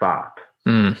pattern of thought.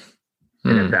 And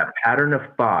if that pattern of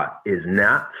thought is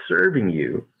not serving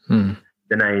you,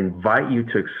 then I invite you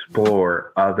to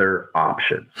explore other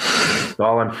options. That's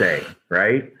all I'm saying,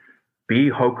 right? Be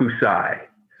Hokusai.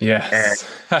 Yes.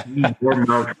 And be your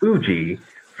Mount Fuji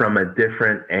from a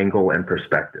different angle and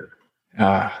perspective.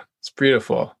 It's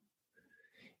beautiful.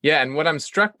 Yeah, and what I'm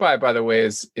struck by the way,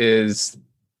 is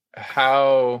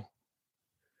how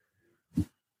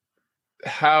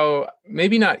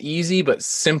maybe not easy, but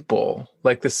simple,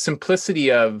 like the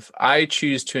simplicity of, I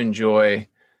choose to enjoy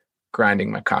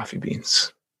grinding my coffee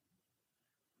beans.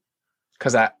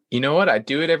 Because you know what? I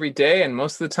do it every day, and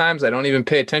most of the times I don't even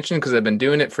pay attention because I've been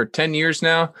doing it for 10 years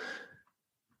now.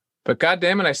 But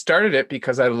goddamn it, I started it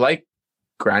because I like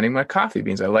grinding my coffee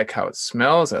beans. I like how it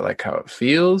smells. I like how it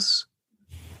feels.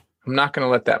 I'm not going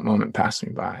to let that moment pass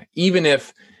me by. Even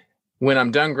if when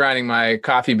I'm done grinding my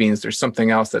coffee beans, there's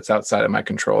something else that's outside of my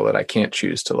control that I can't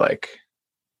choose to like,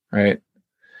 right?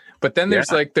 But then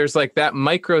there's like that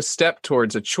micro step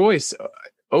towards a choice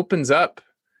opens up.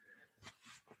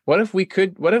 What if you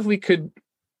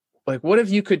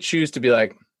could choose to be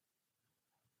like,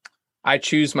 I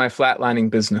choose my flatlining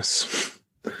business.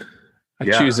 I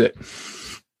choose it.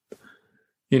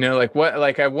 You know, like what,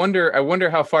 like, I wonder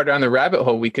how far down the rabbit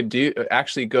hole we could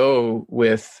actually go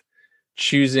with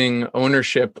choosing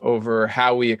ownership over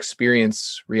how we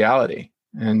experience reality.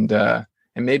 And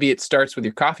maybe it starts with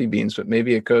your coffee beans, but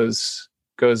maybe it goes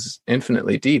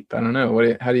infinitely deep. I don't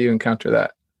know. How do you encounter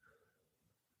that?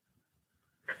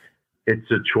 It's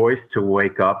a choice to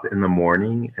wake up in the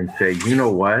morning and say, you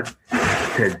know what?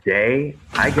 Today,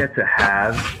 I get to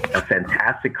have a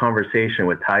fantastic conversation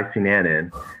with Ty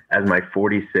Sunnanon as my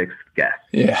 46th guest.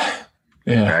 Yeah.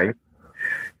 Right?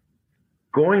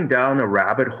 Going down a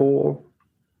rabbit hole,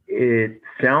 it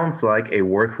sounds like a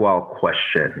worthwhile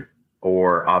question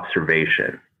or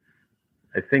observation.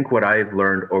 I think what I've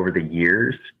learned over the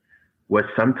years was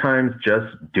sometimes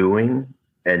just doing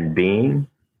and being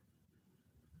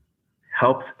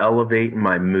helps elevate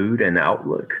my mood and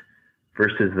outlook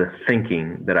versus the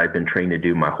thinking that I've been trained to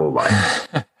do my whole life.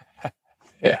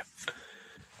 Yeah.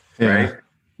 Right?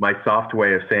 My soft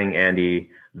way of saying,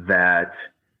 Andy, that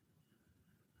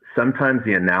sometimes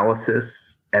the analysis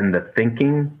and the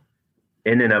thinking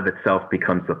in and of itself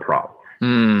becomes the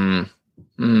problem.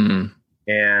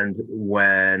 And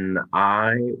when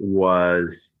I was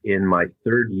in my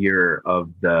third year of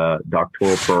the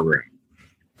doctoral program,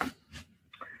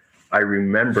 I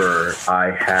remember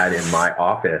I had in my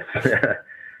office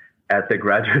at the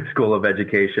Graduate School of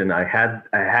Education, I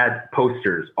had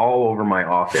posters all over my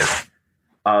office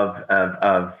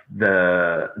of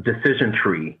the decision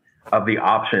tree of the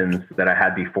options that I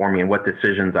had before me and what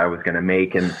decisions I was going to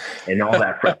make and all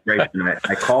that frustration.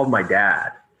 I called my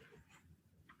dad,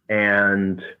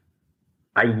 and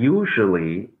I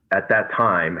usually at that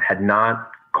time had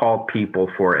not called people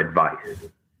for advice,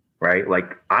 right?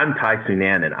 Like, I'm Ty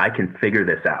Sunnanon, I can figure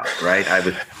this out, right? I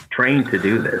was trained to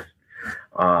do this.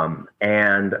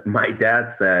 And my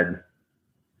dad said,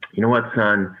 you know what,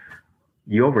 son,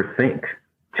 you overthink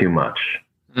too much.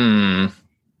 And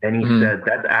he said,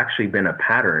 that's actually been a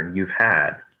pattern you've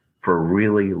had for a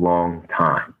really long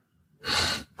time.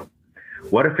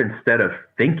 What if instead of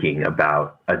thinking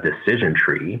about a decision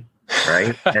tree,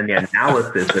 right, and the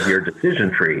analysis of your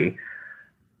decision tree,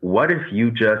 what if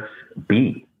you just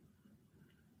be?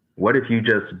 What if you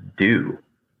just do?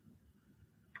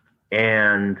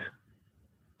 And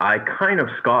I kind of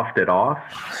scoffed it off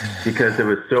because it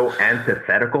was so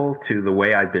antithetical to the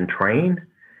way I'd been trained.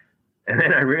 And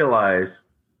then I realized,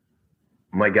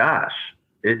 my gosh,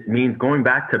 it means going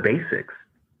back to basics,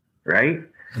 right?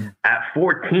 At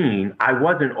 14, I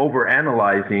wasn't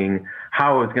overanalyzing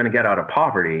how I was going to get out of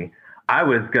poverty. I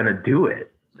was going to do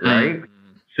it, right?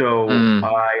 So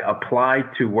I applied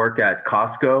to work at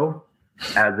Costco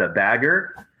as a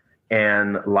bagger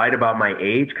and lied about my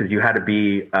age because you had to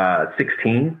be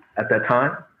 16 at that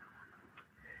time.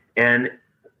 And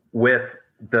with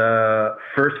the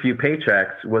first few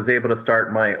paychecks, was able to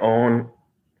start my own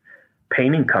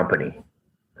painting company,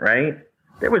 right?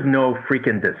 There was no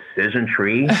freaking decision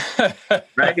tree,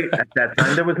 right? At that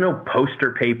time, there was no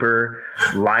poster paper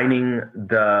lining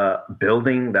the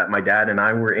building that my dad and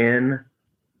I were in.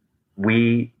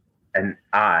 We and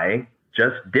I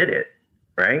just did it,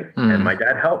 right? And my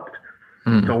dad helped.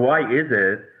 So why is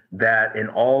it that in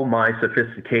all my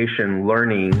sophistication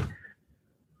learning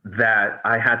that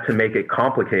I had to make it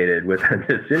complicated with a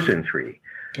decision tree,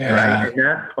 right? And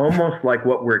that's almost like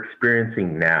what we're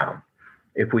experiencing now.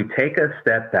 If we take a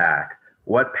step back,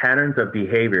 what patterns of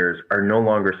behaviors are no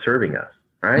longer serving us,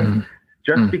 right?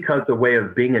 Just because the way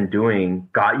of being and doing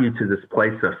got you to this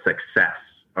place of success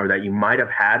or that you might have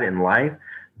had in life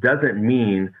doesn't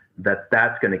mean that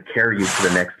that's going to carry you to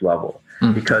the next level.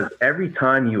 Because every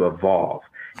time you evolve,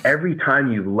 every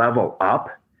time you level up,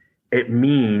 it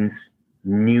means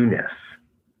newness,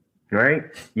 right?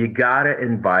 You got to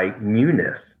invite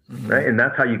newness, right? And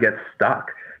that's how you get stuck.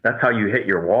 That's how you hit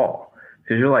your wall.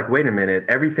 Because you're like, wait a minute,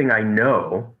 everything I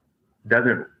know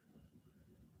doesn't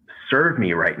serve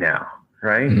me right now,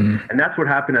 right? And that's what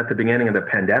happened at the beginning of the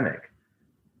pandemic,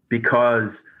 because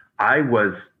I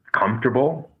was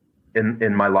comfortable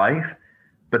in my life,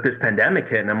 but this pandemic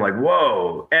hit and I'm like,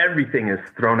 whoa, everything is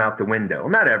thrown out the window.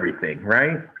 Not everything,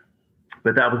 right?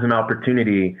 But that was an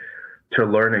opportunity to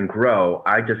learn and grow.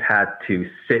 I just had to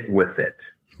sit with it.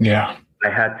 Yeah. I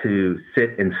had to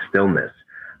sit in stillness.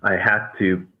 I had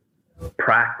to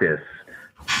practice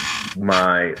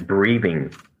my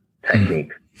breathing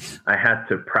technique. I had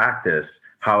to practice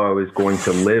how I was going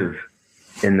to live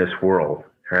in this world,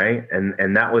 right?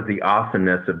 And that was the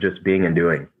awesomeness of just being and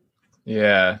doing.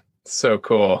 Yeah, so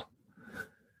cool.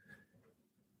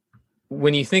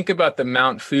 When you think about the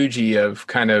Mount Fuji of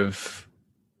kind of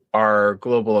our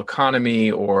global economy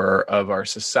or of our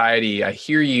society, I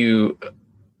hear you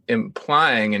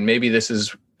implying, and maybe this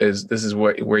is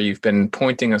where you've been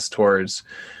pointing us towards,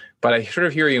 but I sort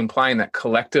of hear you implying that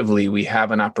collectively we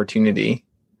have an opportunity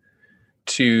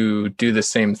to do the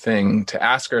same thing, to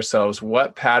ask ourselves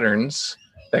what patterns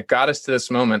that got us to this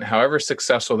moment, however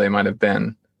successful they might have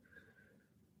been,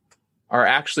 are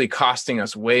actually costing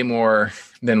us way more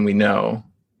than we know.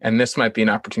 And this might be an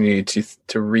opportunity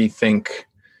to rethink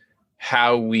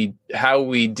how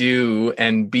we do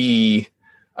and be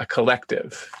a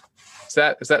collective. Is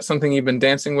that something you've been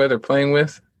dancing with or playing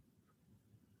with?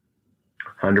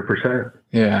 100%.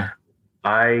 Yeah.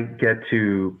 I get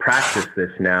to practice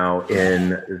this now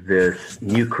in this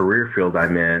new career field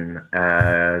I'm in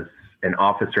as an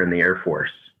officer in the Air Force.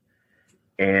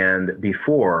 And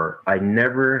before, I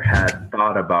never had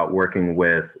thought about working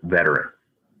with veterans.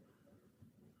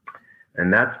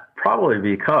 And that's probably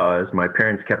because my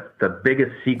parents kept the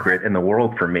biggest secret in the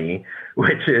world from me,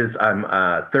 which is I'm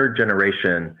third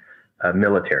generation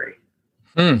military.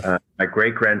 My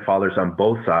great-grandfathers on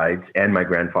both sides and my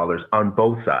grandfathers on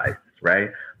both sides, right?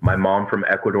 My mom from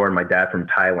Ecuador and my dad from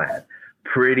Thailand.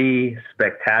 Pretty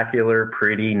spectacular,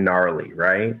 pretty gnarly,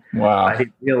 right? Wow. I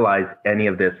didn't realize any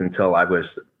of this until I was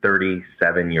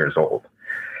 37 years old.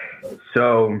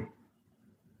 So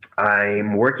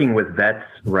I'm working with vets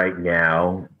right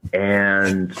now,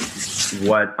 and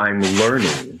what I'm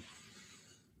learning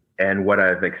and what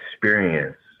I've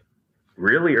experienced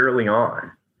really early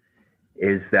on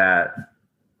is that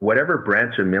whatever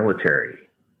branch of military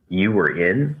you were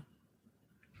in,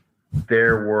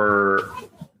 there were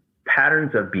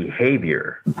patterns of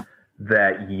behavior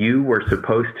that you were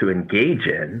supposed to engage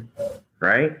in,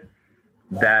 right?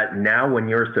 That now when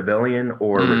you're a civilian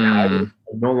or retired, are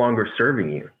no longer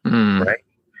serving you, right?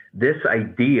 This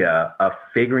idea of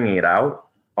figuring it out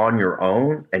on your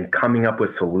own and coming up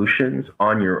with solutions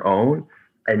on your own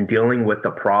and dealing with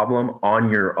the problem on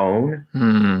your own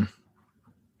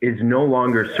is no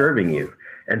longer serving you.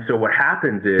 And so what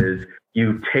happens is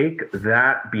you take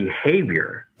that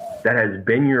behavior that has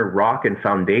been your rock and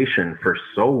foundation for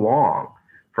so long,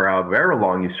 for however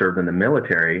long you served in the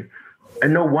military,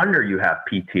 and no wonder you have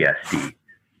PTSD,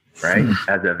 right?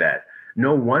 As a vet.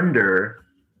 No wonder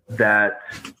that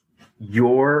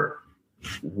your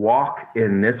walk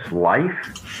in this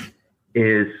life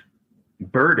is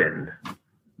burdened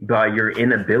by your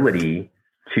inability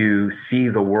to see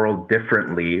the world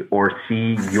differently or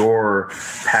see your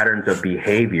patterns of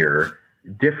behavior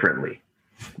differently,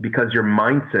 because your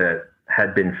mindset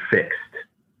had been fixed,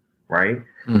 right?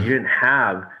 You didn't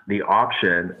have the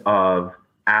option of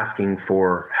asking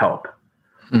for help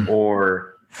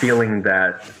or feeling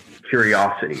that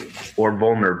curiosity or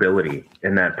vulnerability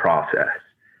in that process.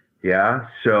 Yeah.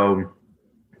 So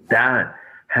that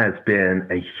has been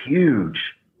a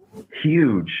huge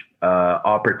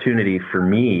opportunity for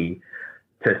me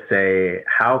to say,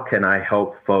 how can I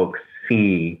help folks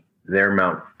see their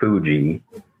Mount Fuji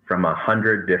from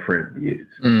 100 different views?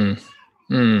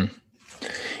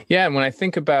 Yeah. And when I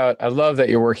think about, I love that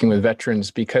you're working with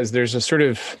veterans, because there's a sort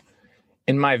of,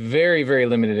 in my very, very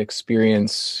limited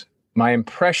experience, my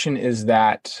impression is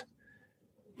that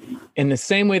in the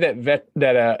same way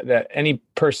that any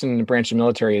person in the branch of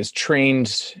military is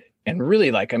trained and really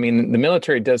the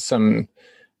military does some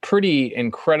pretty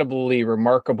incredibly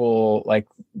remarkable,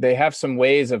 they have some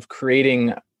ways of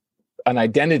creating an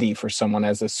identity for someone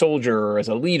as a soldier or as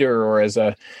a leader or as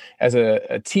a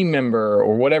team member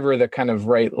or whatever the kind of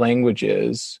right language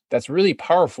is, that's really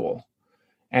powerful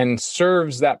and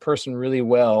serves that person really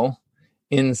well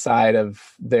inside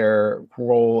of their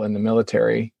role in the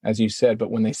military, as you said.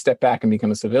 But when they step back and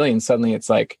become a civilian, suddenly it's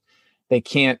like they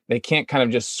can't kind of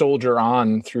just soldier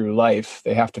on through life.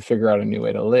 They have to figure out a new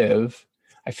way to live.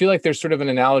 I feel like there's sort of an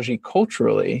analogy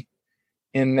culturally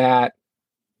in that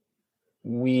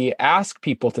we ask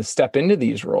people to step into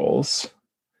these roles,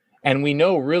 and we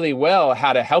know really well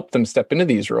how to help them step into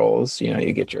these roles.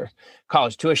 You get your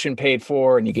college tuition paid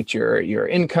for, and you get your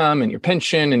income and your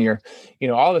pension and your,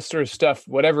 all this sort of stuff,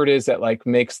 whatever it is that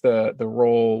makes the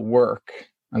role work,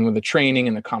 and with the training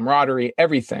and the camaraderie,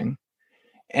 everything.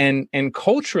 And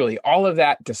culturally, all of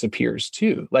that disappears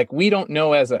too. We don't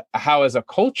know how as a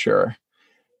culture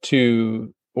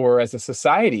or as a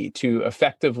society to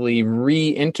effectively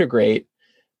reintegrate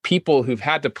people who've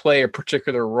had to play a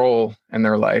particular role in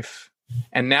their life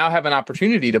and now have an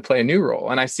opportunity to play a new role.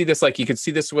 And I see this, you could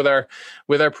see this with our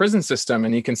prison system,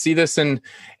 and you can see this in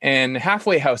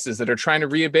halfway houses that are trying to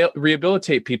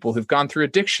rehabilitate people who've gone through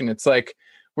addiction. It's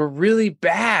we're really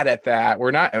bad at that.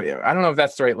 We're not, I don't know if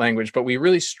that's the right language, but we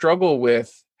really struggle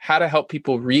with how to help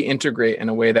people reintegrate in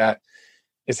a way that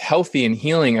is healthy and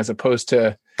healing, as opposed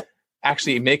to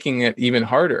actually making it even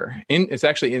harder. It's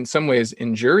actually in some ways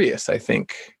injurious, I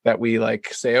think, that we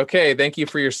say, okay, thank you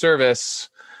for your service.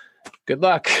 Good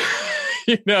luck.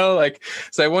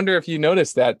 So I wonder if you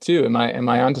noticed that too. Am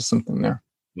I onto something there?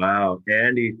 Wow,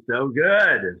 Andy, so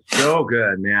good. So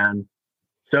good, man.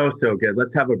 So good.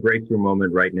 Let's have a breakthrough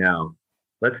moment right now.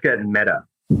 Let's get meta.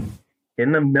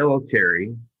 In the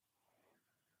military,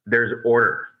 there's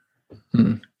order.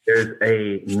 There's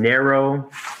a narrow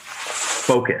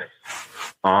focus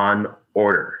on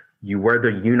order. You wear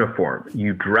the uniform,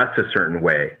 you dress a certain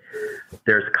way.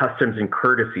 There's customs and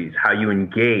courtesies, how you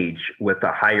engage with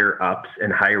the higher ups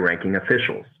and higher ranking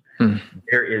officials.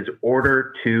 There is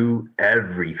order to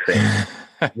everything.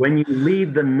 When you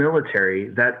leave the military,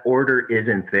 that order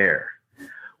isn't there.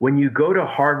 When you go to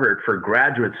Harvard for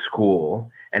graduate school,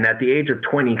 and at the age of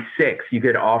 26, you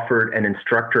get offered an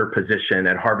instructor position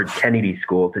at Harvard Kennedy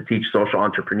School to teach social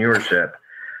entrepreneurship,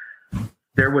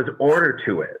 there was order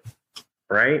to it,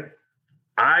 right?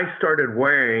 I started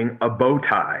wearing a bow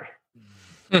tie.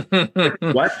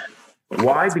 What?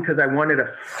 Why? Because I wanted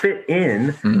to fit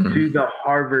in to the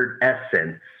Harvard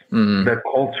essence, the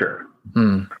culture.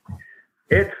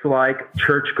 It's like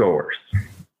churchgoers.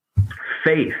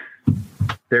 Faith.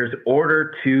 There's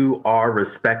order to our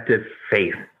respective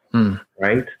faith,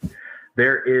 right?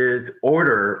 There is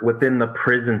order within the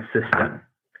prison system.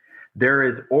 There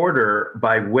is order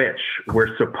by which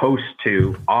we're supposed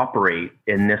to operate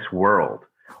in this world.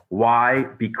 Why?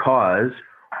 Because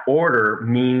order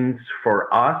means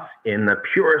for us, in the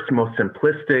purest, most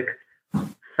simplistic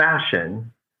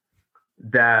fashion,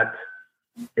 that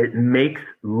it makes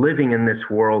living in this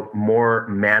world more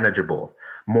manageable,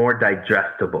 more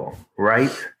digestible,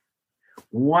 right?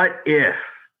 What if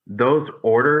those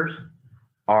orders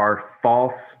are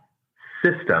false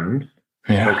systems,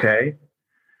 okay,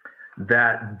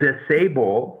 that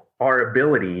disable our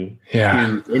ability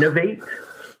to innovate,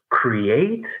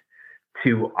 create,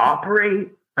 to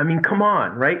operate? I mean, come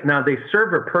on, right? Now, they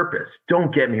serve a purpose.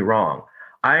 Don't get me wrong.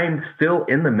 I'm still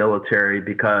in the military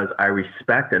because I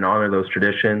respect and honor those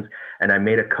traditions, and I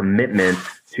made a commitment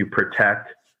to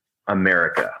protect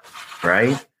America,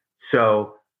 right?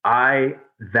 So I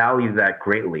value that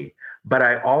greatly. But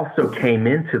I also came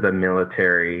into the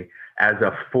military as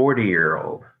a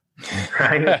 40-year-old,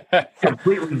 right?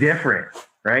 Completely different,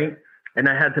 right? And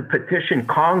I had to petition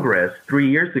Congress 3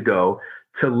 years ago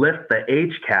to lift the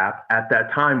age cap at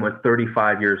that time was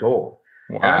 35 years old.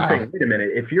 Wow. And I'm saying, wait a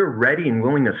minute, if you're ready and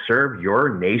willing to serve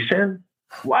your nation,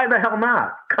 why the hell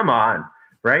not? Come on,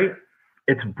 right?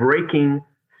 It's breaking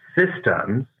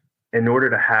systems in order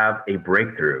to have a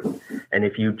breakthrough. And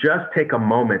if you just take a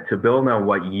moment to build on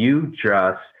what you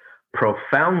just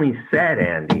profoundly said,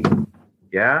 Andy,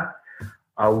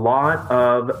 a lot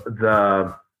of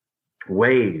the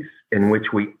ways in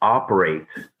which we operate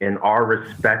in our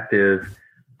respective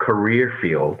career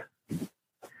field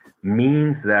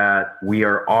means that we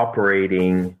are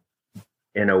operating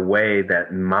in a way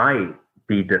that might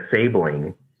be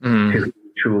disabling to who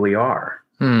we truly are.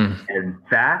 And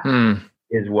that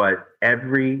is what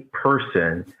every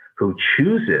person who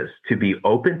chooses to be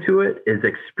open to it is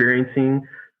experiencing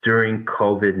during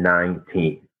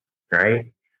COVID-19,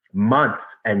 right? Months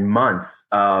and months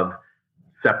of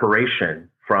separation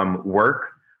from work,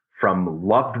 from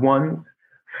loved ones,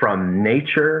 from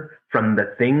nature, from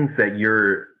the things that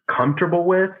you're comfortable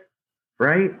with,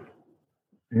 right?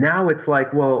 Now it's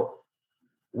like, well,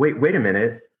 wait a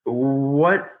minute.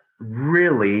 What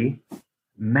really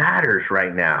matters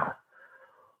right now?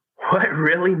 What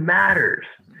really matters?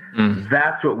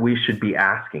 That's what we should be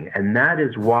asking. And that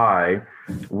is why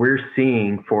we're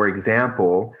seeing, for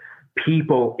example,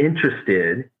 people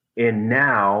interested in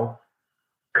now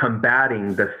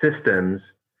combating the systems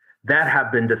that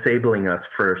have been disabling us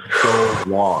for so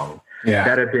long,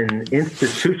 that have been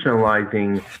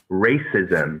institutionalizing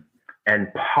racism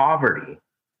and poverty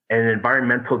and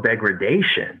environmental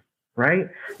degradation, right?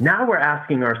 Now we're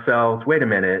asking ourselves, wait a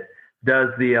minute, does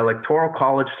the Electoral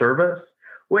College serve us?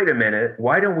 Wait a minute,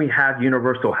 why don't we have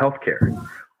universal health care?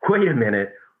 Wait a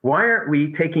minute, why aren't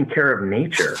we taking care of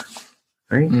nature,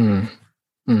 right?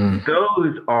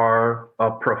 Those are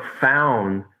a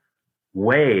profound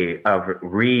way of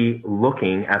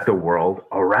re-looking at the world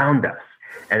around us.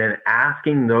 And in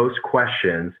asking those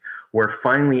questions, we're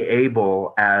finally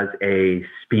able as a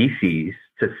species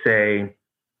to say,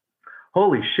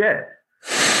 holy shit,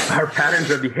 our patterns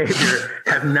of behavior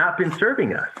have not been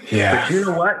serving us. But you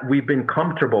know what? We've been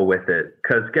comfortable with it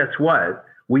because guess what?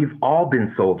 We've all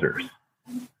been soldiers.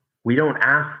 We don't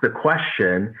ask the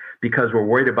question because we're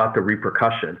worried about the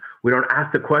repercussion. We don't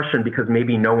ask the question because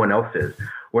maybe no one else is.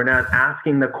 We're not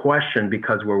asking the question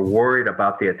because we're worried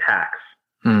about the attacks,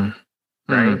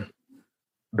 right?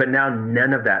 But now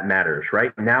none of that matters,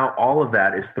 right? Now all of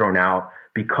that is thrown out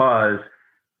because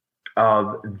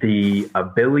of the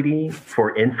ability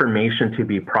for information to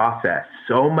be processed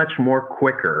so much more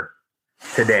quicker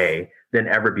today than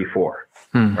ever before,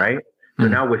 right? So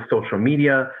now with social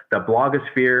media, the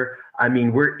blogosphere, I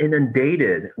mean, we're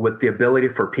inundated with the ability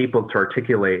for people to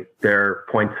articulate their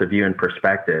points of view and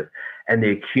perspective. And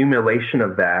the accumulation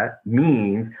of that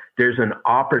means there's an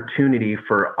opportunity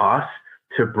for us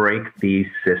to break these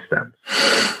systems.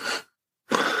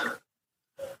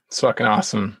 It's fucking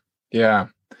awesome. Yeah.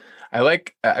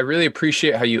 I really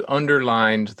appreciate how you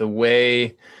underlined the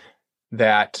way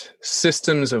that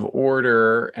systems of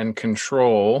order and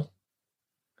control,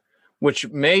 which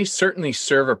may certainly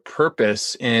serve a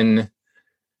purpose in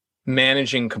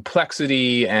managing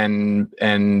complexity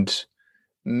and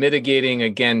mitigating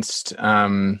against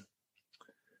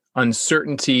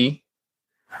uncertainty.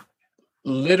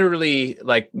 Literally,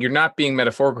 like, you're not being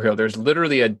metaphorical here. There's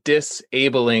literally a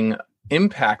disabling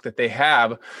impact that they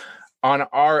have on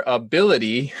our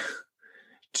ability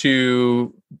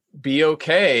to be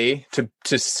okay, to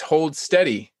hold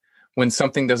steady when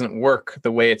something doesn't work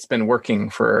the way it's been working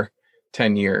for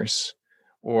 10 years,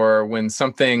 or when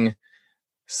something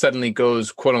suddenly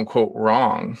goes quote unquote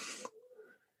wrong.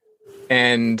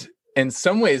 And in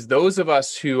some ways, those of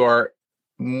us who are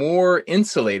more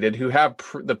insulated, who have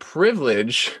the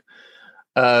privilege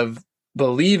of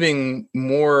believing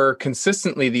more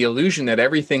consistently the illusion that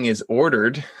everything is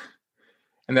ordered,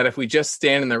 and that if we just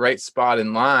stand in the right spot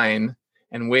in line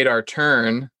and wait our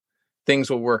turn, things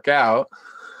will work out.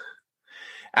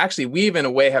 Actually, we, in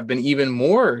a way, have been even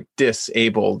more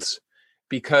disabled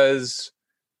because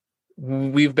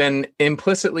we've been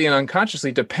implicitly and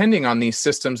unconsciously depending on these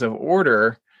systems of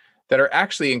order that are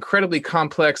actually incredibly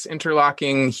complex,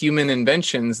 interlocking human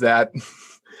inventions that,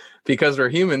 because we're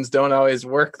humans, don't always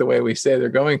work the way we say they're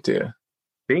going to.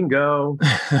 Bingo.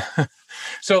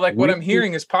 So like what I'm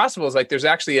hearing is possible is like there's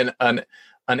actually an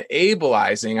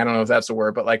ableizing, I don't know if that's a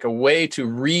word, but like a way to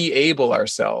re-able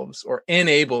ourselves or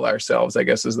enable ourselves, I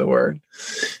guess is the word,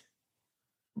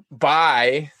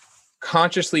 by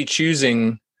consciously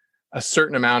choosing a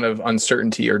certain amount of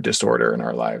uncertainty or disorder in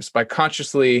our lives, by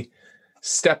consciously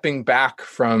stepping back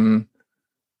from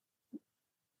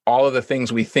all of the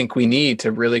things we think we need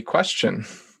to really question.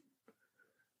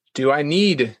 Do I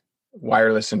need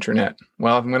wireless internet?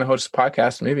 Well, if I'm going to host a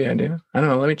podcast, maybe I do. I don't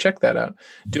know. Let me check that out.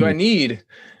 Do I need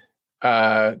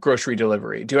grocery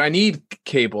delivery? Do I need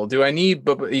cable? Do I need,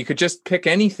 but you could just pick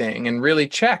anything and really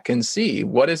check and see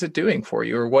what is it doing for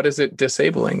you or what is it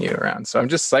disabling you around. So I'm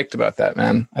just psyched about that,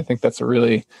 man. I think that's a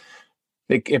really,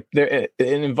 it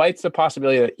invites the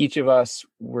possibility that each of us,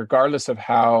 regardless of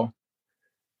how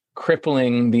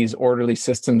crippling these orderly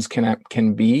systems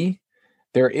can be,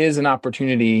 there is an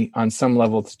opportunity on some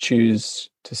level to choose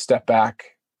to step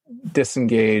back,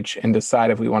 disengage, and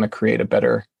decide if we want to create a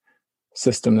better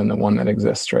system than the one that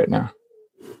exists right now.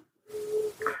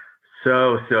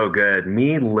 So good.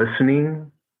 Me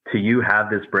listening to you have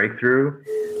this breakthrough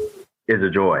is a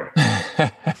joy.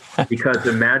 Because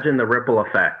imagine the ripple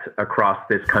effect across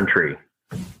this country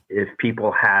if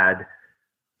people had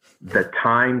the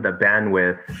time, the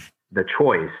bandwidth, the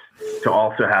choice to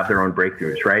also have their own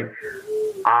breakthroughs, right?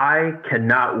 I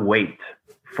cannot wait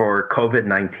for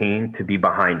COVID-19 to be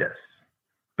behind us.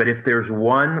 But if there's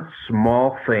one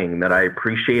small thing that I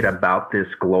appreciate about this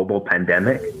global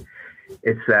pandemic,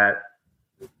 it's that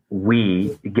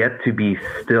we get to be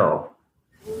still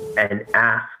and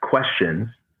ask questions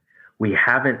we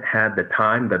haven't had the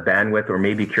time, the bandwidth, or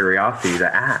maybe curiosity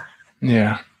to ask.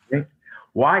 Yeah. Okay?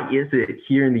 Why is it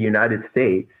here in the United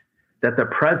States that the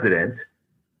president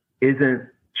isn't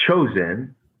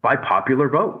chosen by popular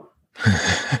vote?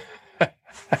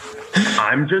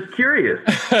 I'm just curious,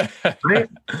 right?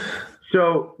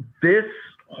 So this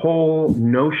whole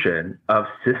notion of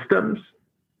systems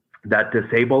that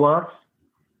disable us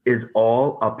is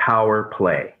all a power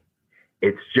play.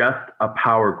 It's just a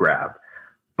power grab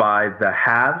by the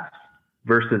haves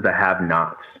versus the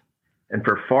have-nots. And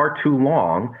for far too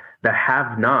long, the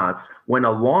have-nots went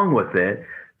along with it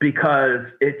because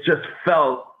it just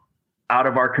felt out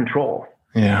of our control.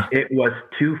 Yeah. It was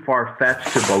too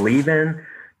far-fetched to believe in,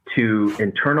 to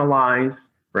internalize,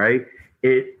 right?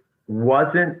 It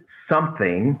wasn't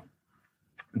something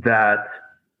that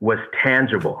was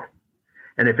tangible.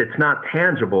 And if it's not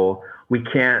tangible, we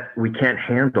can't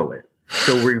handle it.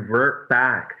 So revert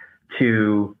back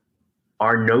to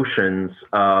our notions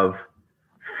of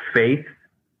faith,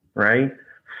 right?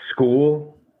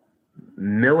 School,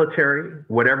 military,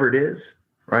 whatever it is,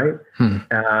 right?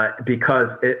 Because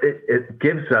it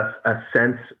gives us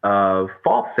a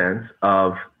false sense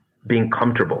of being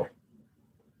comfortable.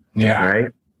 Yeah.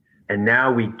 Right. And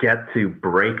now we get to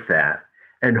break that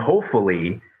and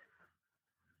hopefully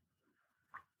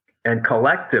and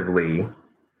collectively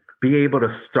be able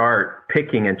to start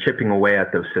picking and chipping away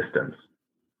at those systems.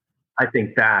 I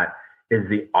think that is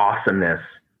the awesomeness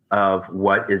of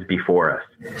what is before us.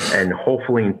 And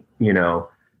hopefully,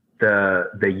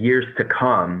 the years to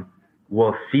come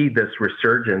will see this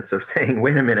resurgence of saying,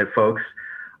 wait a minute, folks,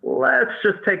 let's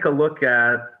just take a look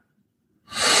at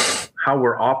how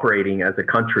we're operating as a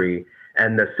country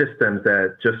and the systems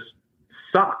that just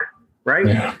suck, right?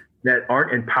 Yeah. That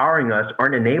aren't empowering us,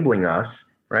 aren't enabling us,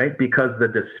 right? Because the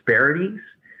disparities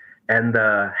and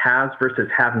the haves versus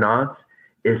have-nots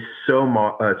is so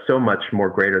much more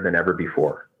greater than ever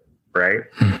before, right?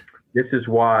 This is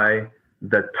why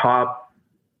the top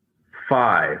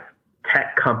 5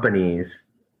 tech companies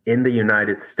in the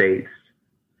United States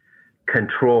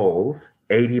controls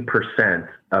 80%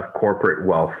 of corporate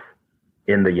wealth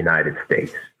in the United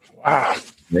States. Wow.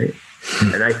 Right?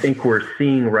 And I think we're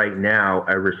seeing right now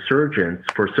a resurgence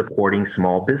for supporting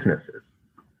small businesses,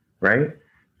 right?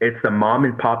 It's the mom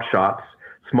and pop shops,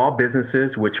 small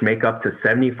businesses, which make up to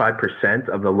 75%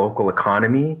 of the local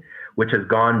economy, which has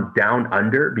gone down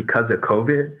under because of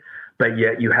COVID. but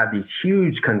yet you have these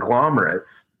huge conglomerates,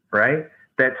 right,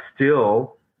 that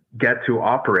still get to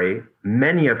operate,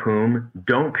 many of whom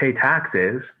don't pay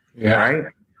taxes, right?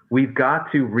 We've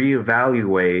got to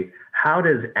reevaluate, how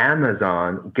does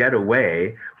Amazon get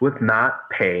away with not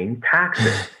paying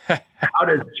taxes? How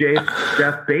does Jeff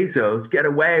Bezos get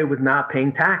away with not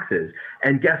paying taxes?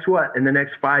 And guess what? In the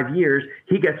next 5 years,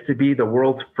 he gets to be the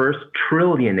world's first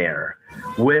trillionaire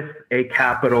with a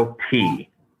capital T.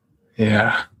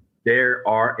 Yeah. There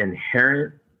are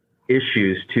inherent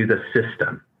issues to the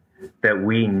system that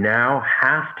we now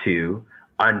have to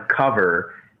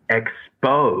uncover,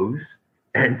 expose,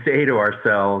 and say to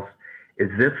ourselves,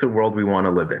 is this the world we want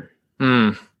to live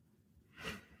in?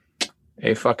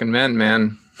 Fucking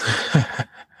man.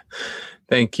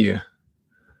 Thank you.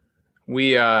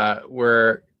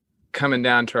 We're coming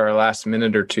down to our last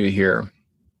minute or two here.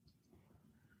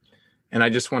 And I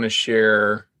just want to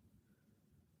share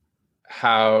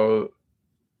how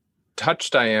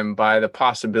touched I am by the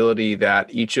possibility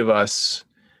that each of us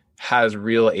has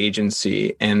real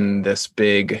agency in this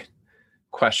big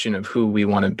question of who we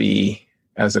want to be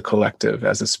as a collective,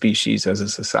 as a species, as a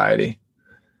society.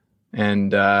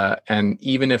 And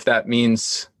even if that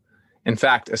means, in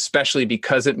fact, especially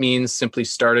because it means simply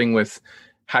starting with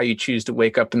how you choose to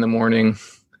wake up in the morning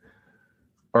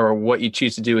or what you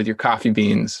choose to do with your coffee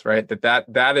beans, right?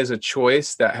 That is a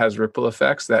choice that has ripple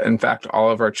effects, that in fact, all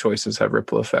of our choices have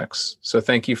ripple effects. So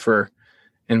thank you for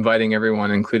inviting everyone,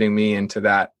 including me, into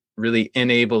that really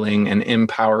enabling and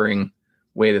empowering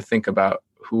way to think about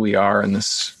who we are in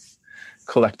this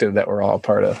collective that we're all a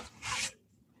part of.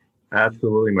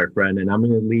 Absolutely, my friend. And I'm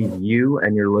going to leave you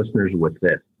and your listeners with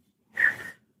this.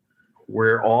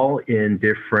 We're all in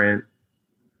different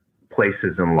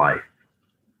places in life.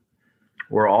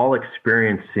 We're all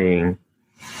experiencing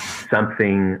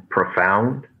something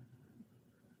profound,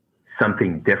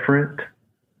 something different,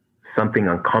 something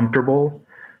uncomfortable,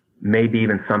 maybe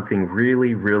even something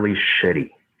really, really shitty.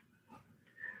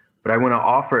 But I want to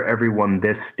offer everyone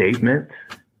this statement,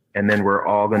 and then we're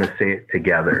all going to say it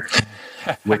together,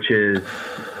 which is,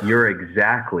 you're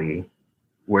exactly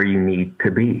where you need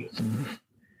to be,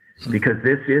 because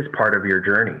this is part of your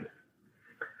journey.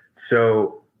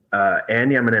 So,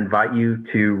 Andy, I'm going to invite you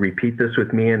to repeat this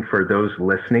with me. And for those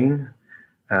listening,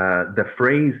 the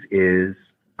phrase is,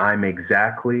 I'm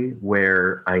exactly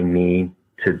where I need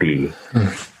to be.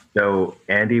 So,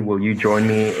 Andy, will you join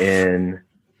me in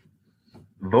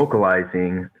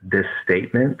vocalizing this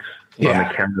statement on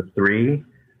the count of 3?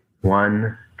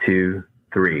 1, 2,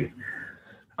 3.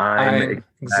 I'm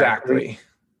exactly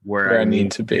where I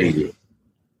need to be.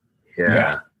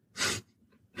 Yeah.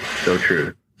 So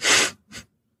true.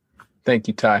 Thank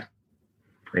you, Ty.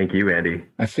 Thank you, Andy.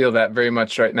 I feel that very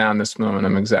much right now in this moment.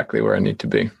 I'm exactly where I need to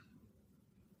be.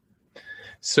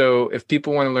 So if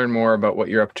people want to learn more about what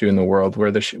you're up to in the world,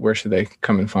 where should they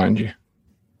come and find you?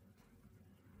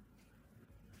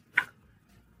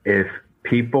 If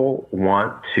people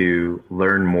want to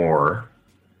learn more,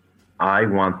 I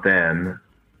want them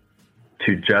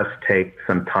to just take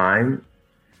some time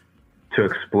to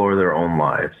explore their own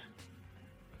lives.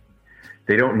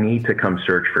 They don't need to come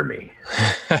search for me.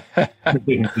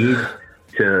 They need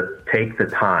to take the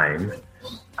time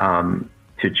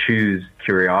to choose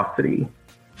curiosity,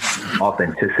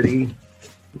 authenticity,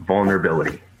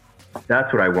 vulnerability.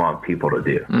 That's what I want people to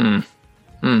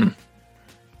do.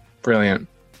 Brilliant.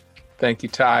 Thank you,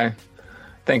 Ty.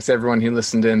 Thanks, everyone who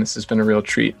listened in. This has been a real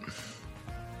treat.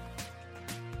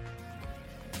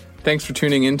 Thanks for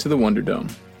tuning in to the Wonder Dome.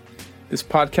 This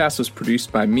podcast was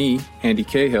produced by me, Andy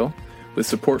Cahill, with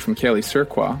support from Kelly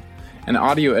Surqua, and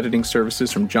audio editing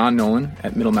services from John Nolan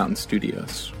at Middle Mountain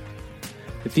Studios.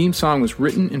 The theme song was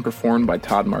written and performed by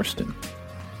Todd Marston.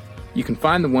 You can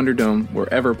find the Wonder Dome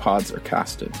wherever pods are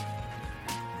casted.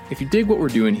 If you dig what we're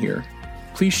doing here,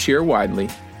 please share widely,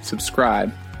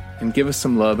 subscribe, and give us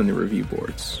some love in the review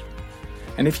boards.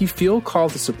 And if you feel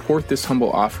called to support this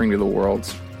humble offering to the world,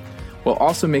 while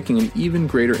also making an even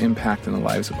greater impact in the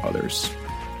lives of others,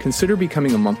 consider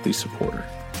becoming a monthly supporter.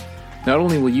 Not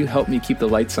only will you help me keep the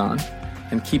lights on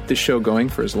and keep the show going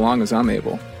for as long as I'm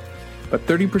able, but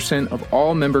 30% of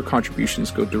all member contributions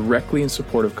go directly in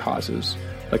support of causes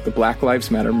like the Black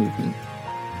Lives Matter movement,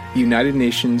 the United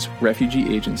Nations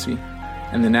Refugee Agency,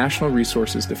 and the National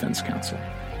Resources Defense Council.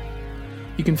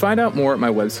 You can find out more at my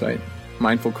website,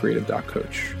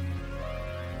 mindfulcreative.coach,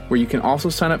 where you can also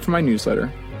sign up for my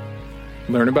newsletter,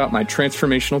 learn about my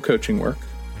transformational coaching work,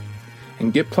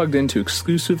 and get plugged into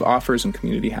exclusive offers and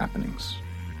community happenings.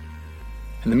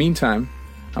 In the meantime,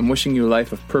 I'm wishing you a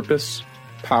life of purpose,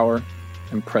 power,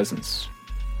 and presence.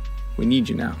 We need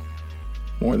you now,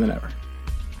 more than ever.